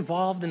intimately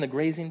involved in the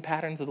grazing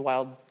patterns of the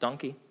wild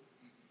donkey?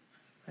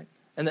 Right?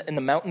 And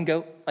the mountain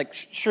goat?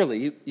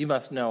 Surely you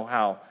must know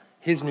how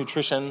his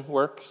nutrition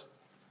works.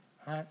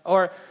 Right?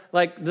 Or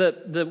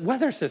the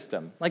weather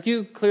system.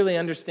 You clearly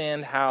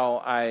understand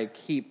how I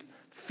keep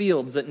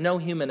fields that no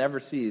human ever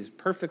sees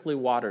perfectly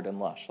watered and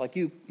lush.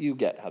 You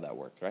get how that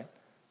works, right?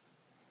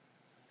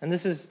 And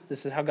this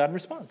is how God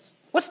responds.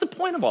 What's the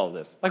point of all of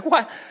this?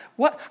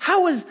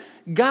 How is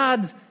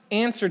God's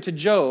answer to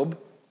Job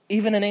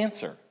even an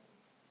answer?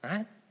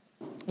 Right?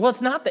 Well,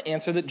 it's not the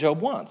answer that Job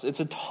wants. It's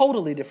a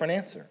totally different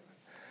answer.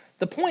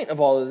 The point of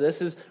all of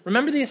this is,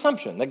 remember the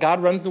assumption that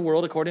God runs the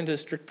world according to a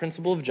strict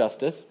principle of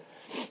justice,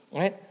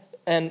 right?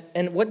 And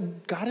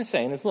what God is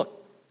saying is,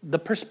 look, the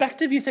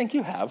perspective you think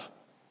you have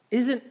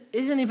isn't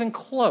even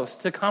close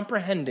to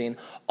comprehending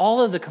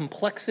all of the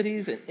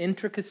complexities and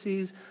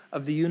intricacies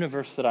of the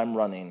universe that I'm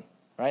running,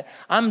 right?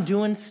 I'm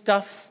doing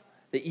stuff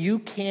that you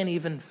can't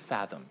even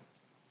fathom.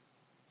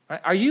 Right?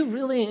 Are you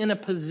really in a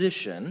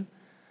position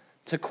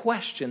to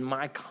question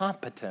my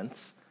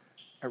competence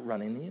at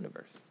running the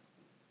universe?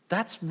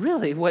 That's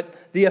really what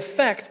the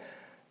effect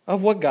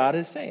of what God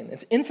is saying.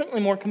 It's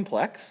infinitely more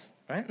complex,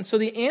 right? And so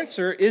the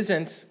answer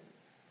isn't,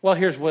 well,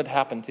 here's what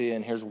happened to you,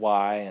 and here's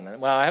why, and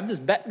well, I have this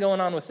bet going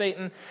on with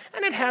Satan,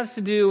 and it has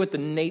to do with the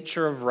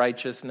nature of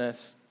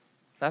righteousness.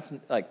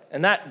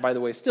 And that, by the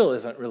way, still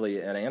isn't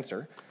really an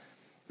answer.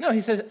 No,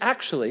 he says,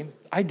 actually,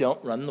 I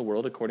don't run the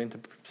world according to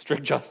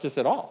strict justice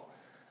at all.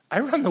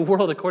 I run the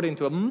world according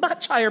to a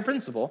much higher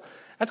principle.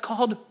 That's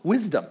called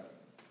wisdom,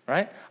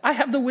 right? I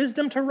have the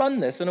wisdom to run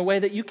this in a way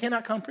that you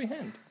cannot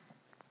comprehend.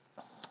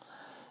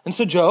 And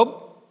so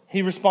Job,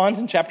 he responds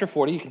in chapter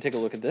 40. You can take a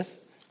look at this.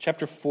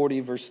 Chapter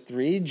 40, verse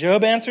 3.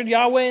 Job answered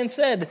Yahweh and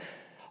said,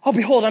 oh,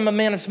 behold, I'm a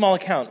man of small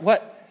account.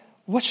 What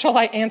shall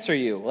I answer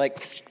you?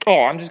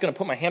 I'm just going to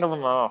put my hand over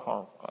my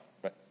mouth.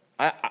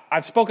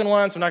 I've spoken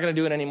once. I'm not going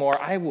to do it anymore.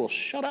 I will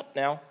shut up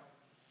now.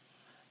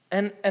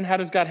 And how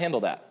does God handle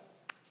that?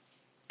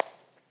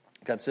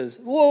 God says,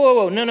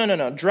 whoa,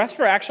 no. Dress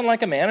for action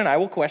like a man, and I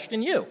will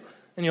question you,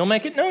 and you'll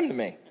make it known to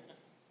me.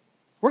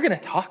 We're going to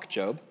talk,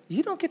 Job.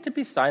 You don't get to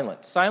be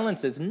silent.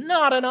 Silence is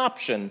not an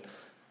option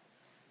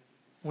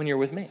when you're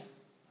with me.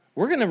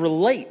 We're going to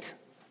relate,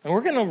 and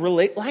we're going to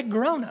relate like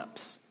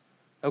grown-ups,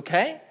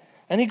 okay?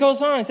 And he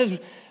goes on, he says,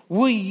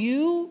 will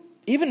you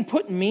even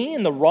put me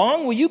in the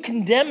wrong? Will you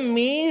condemn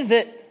me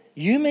that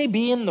you may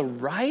be in the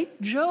right,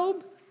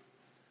 Job?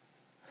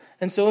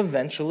 And so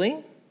eventually,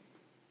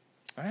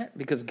 all right,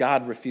 because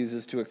God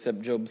refuses to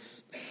accept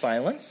Job's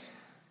silence,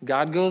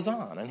 God goes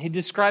on, and he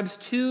describes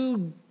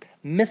two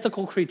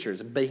mythical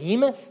creatures,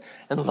 Behemoth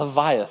and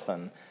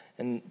Leviathan,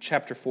 in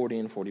chapter 40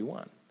 and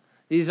 41.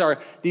 These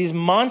are these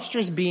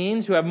monstrous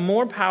beings who have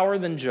more power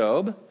than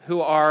Job,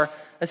 who are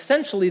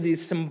essentially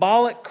these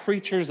symbolic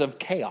creatures of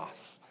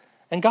chaos.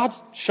 And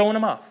God's showing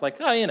them off, let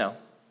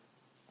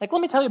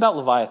me tell you about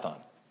Leviathan.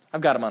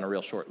 I've got him on a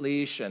real short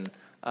leash, and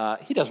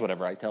he does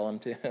whatever I tell him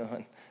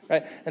to.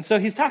 Right? And so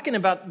he's talking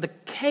about the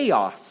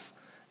chaos,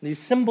 these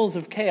symbols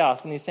of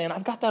chaos, and he's saying,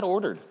 I've got that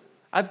ordered.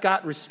 I've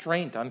got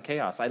restraint on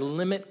chaos. I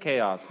limit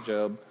chaos,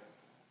 Job.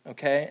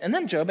 Okay? And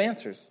then Job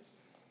answers.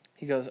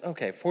 He goes,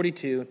 okay,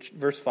 42,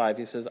 verse 5,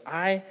 he says,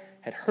 I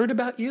had heard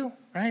about you,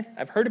 right?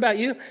 I've heard about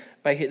you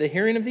by the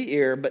hearing of the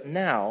ear, but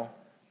now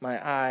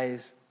my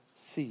eyes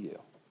see you.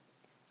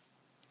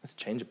 It's a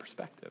change of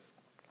perspective.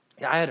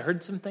 Yeah, I had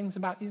heard some things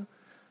about you,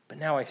 but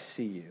now I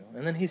see you.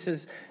 And then he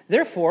says,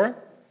 therefore,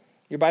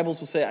 your Bibles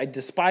will say, I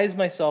despise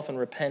myself and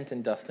repent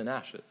in dust and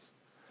ashes.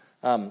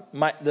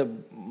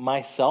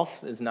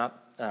 Myself is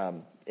not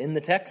in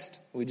the text.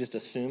 We just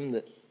assume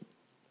that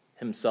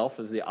himself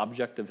is the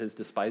object of his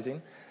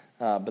despising,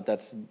 but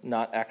that's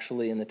not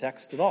actually in the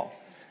text at all.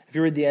 If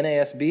you read the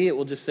NASB, it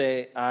will just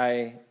say,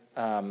 I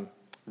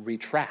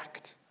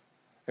retract.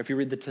 If you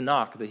read the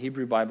Tanakh, the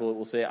Hebrew Bible, it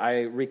will say,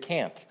 I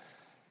recant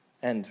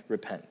and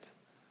repent.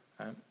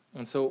 Right?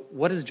 And so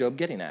what is Job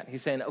getting at?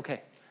 He's saying,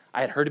 okay,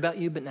 I had heard about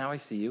you, but now I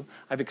see you.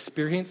 I've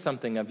experienced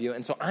something of you,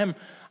 and so I'm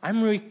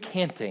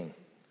recanting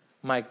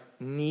my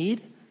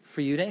need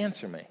for you to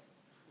answer me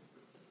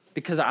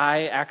because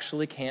I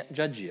actually can't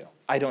judge you.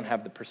 I don't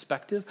have the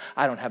perspective.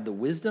 I don't have the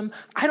wisdom.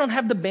 I don't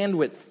have the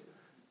bandwidth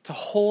to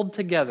hold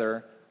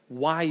together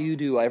why you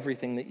do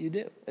everything that you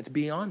do. It's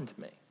beyond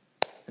me.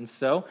 And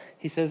so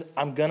he says,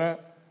 I'm going to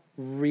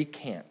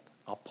recant.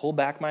 I'll pull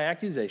back my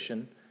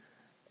accusation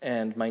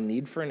and my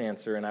need for an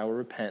answer, and I will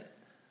repent,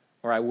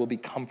 or I will be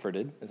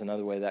comforted, is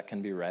another way that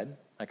can be read.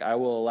 Like, I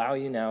will allow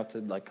you now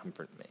to,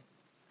 comfort me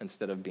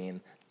instead of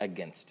being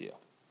against you.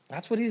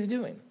 That's what he's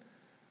doing.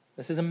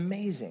 This is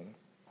amazing.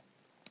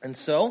 And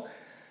so,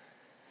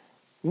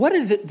 what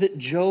is it that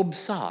Job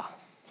saw?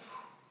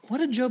 What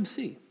did Job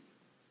see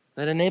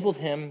that enabled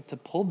him to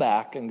pull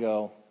back and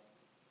go,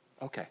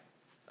 okay,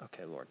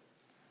 Lord.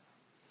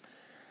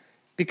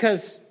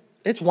 Because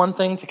it's one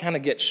thing to kind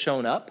of get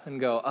shown up and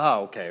go,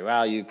 oh, okay,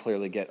 well, you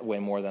clearly get way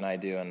more than I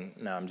do, and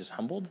now I'm just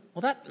humbled.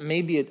 Well, that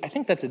may be, I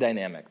think that's a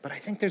dynamic, but I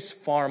think there's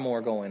far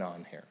more going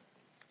on here.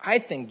 I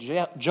think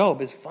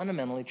Job is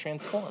fundamentally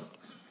transformed.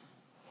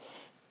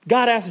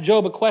 God asked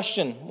Job a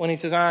question when he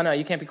says, no,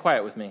 you can't be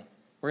quiet with me.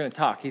 We're going to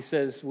talk. He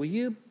says, will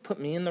you put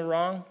me in the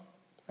wrong,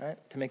 right,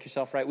 to make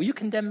yourself right? Will you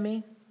condemn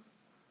me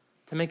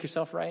to make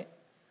yourself right?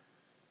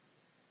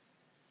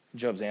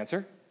 Job's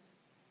answer,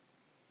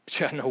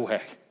 yeah, no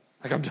way.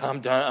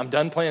 I'm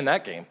done playing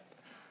that game.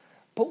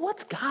 But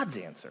what's God's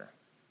answer?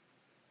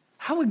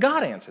 How would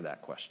God answer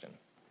that question?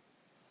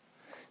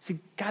 See,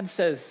 God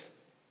says,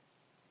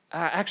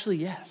 actually,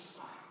 yes.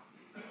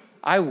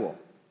 I will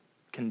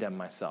condemn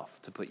myself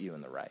to put you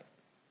in the right.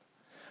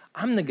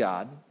 I'm the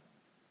God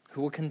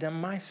who will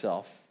condemn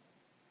myself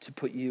to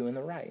put you in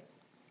the right.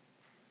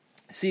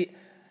 See,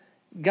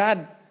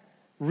 God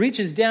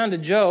reaches down to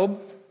Job,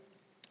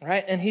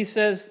 right, and he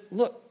says,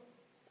 look,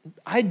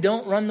 I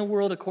don't run the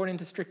world according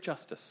to strict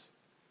justice.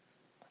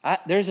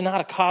 There's not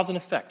a cause and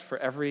effect for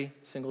every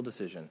single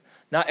decision.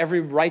 Not every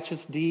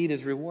righteous deed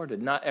is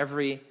rewarded. Not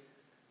every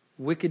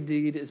wicked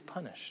deed is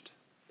punished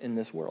in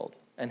this world.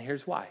 And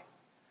here's why.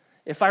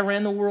 If I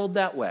ran the world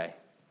that way,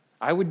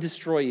 I would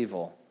destroy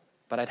evil,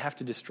 but I'd have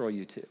to destroy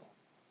you too.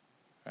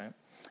 Right?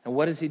 And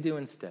what does he do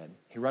instead?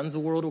 He runs the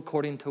world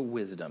according to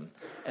wisdom.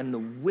 And the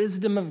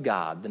wisdom of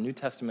God, the New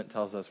Testament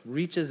tells us,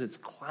 reaches its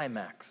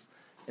climax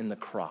in the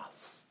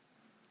cross.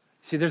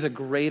 See, there's a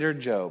greater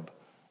Job.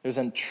 There's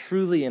a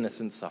truly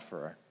innocent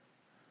sufferer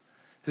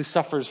who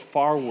suffers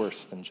far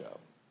worse than Job.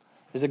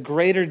 There's a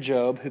greater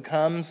Job who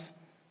comes,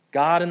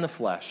 God in the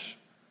flesh,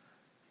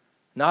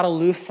 not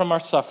aloof from our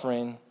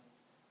suffering,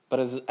 but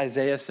as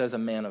Isaiah says, a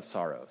man of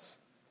sorrows.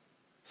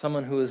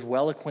 Someone who is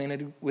well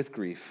acquainted with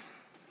grief.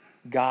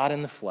 God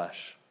in the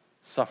flesh,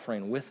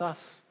 suffering with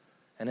us,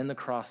 and in the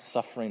cross,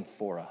 suffering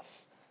for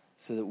us,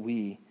 so that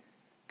we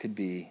could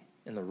be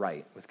in the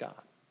right with God.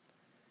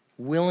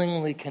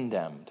 Willingly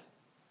condemned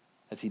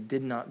as he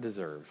did not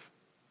deserve,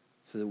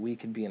 so that we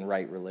could be in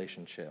right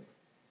relationship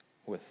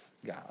with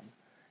God.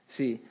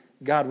 See,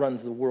 God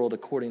runs the world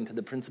according to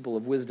the principle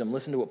of wisdom.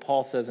 Listen to what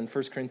Paul says in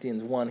 1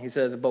 Corinthians 1. He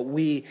says, but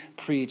we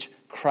preach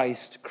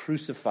Christ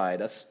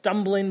crucified, a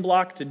stumbling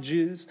block to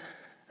Jews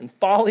and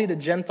folly to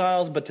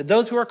Gentiles, but to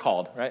those who are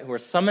called, right, who are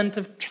summoned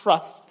to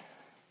trust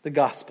the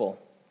gospel,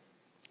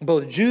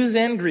 both Jews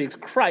and Greeks,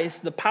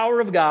 Christ, the power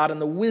of God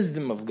and the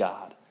wisdom of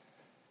God.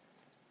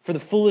 For the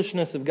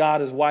foolishness of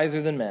God is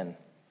wiser than men,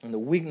 and the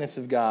weakness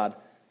of God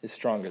is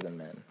stronger than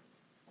men.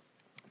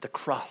 The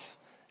cross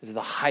is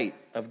the height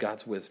of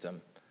God's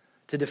wisdom.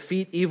 To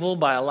defeat evil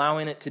by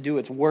allowing it to do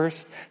its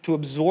worst, to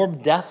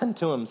absorb death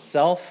into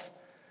himself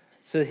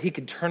so that he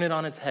could turn it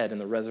on its head in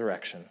the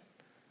resurrection,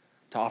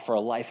 to offer a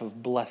life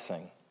of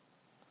blessing,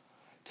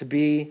 to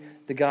be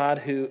the God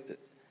who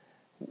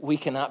we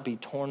cannot be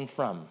torn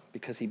from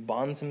because he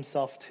bonds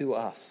himself to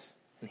us.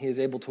 And he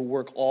is able to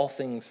work all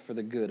things for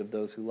the good of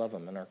those who love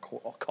him and are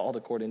called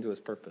according to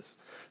his purpose.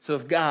 So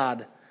if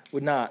God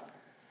would not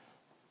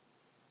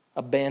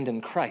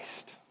abandon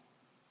Christ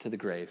to the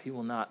grave, he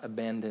will not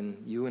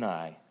abandon you and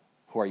I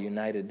who are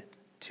united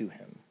to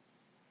him.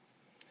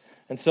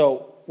 And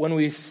so when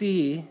we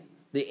see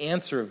the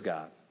answer of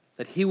God,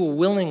 that he will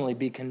willingly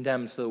be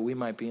condemned so that we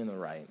might be in the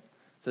right,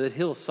 so that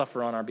he'll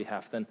suffer on our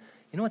behalf, then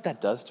you know what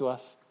that does to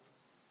us?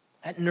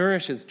 That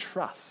nourishes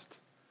trust.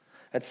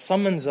 That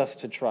summons us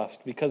to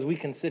trust, because we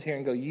can sit here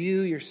and go, you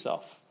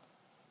yourself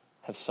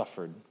have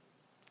suffered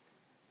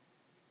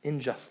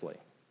unjustly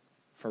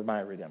for my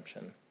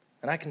redemption.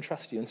 and I can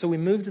trust you. And so we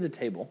move to the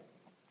table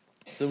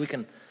so we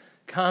can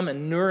come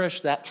and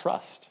nourish that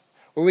trust,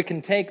 where we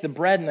can take the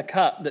bread and the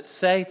cup that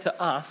say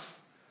to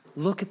us,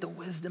 look at the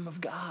wisdom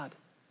of God,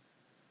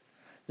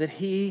 that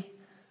he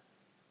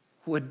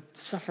would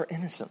suffer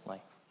innocently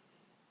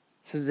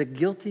so that the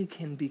guilty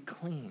can be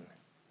clean,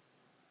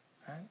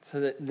 right?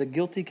 So that the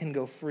guilty can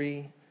go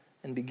free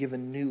and be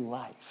given new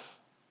life,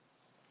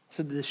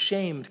 so that the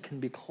shamed can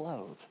be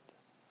clothed,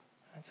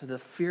 right? So the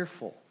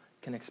fearful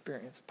can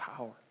experience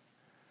power.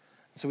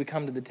 So we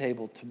come to the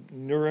table to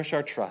nourish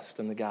our trust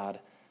in the God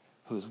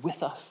who is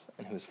with us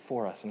and who is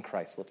for us in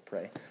Christ. Let's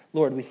pray.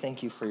 Lord, we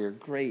thank you for your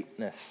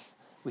greatness.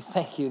 We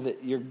thank you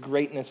that your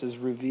greatness is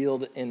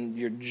revealed in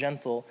your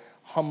gentle,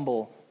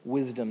 humble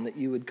wisdom, that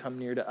you would come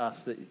near to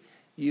us, that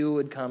you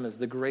would come as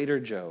the greater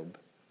Job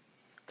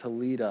to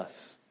lead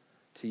us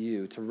to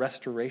you, to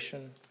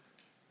restoration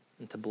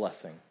and to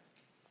blessing.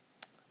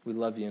 We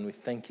love you and we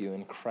thank you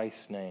in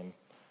Christ's name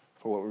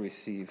for what we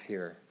receive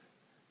here,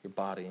 your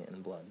body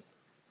and blood.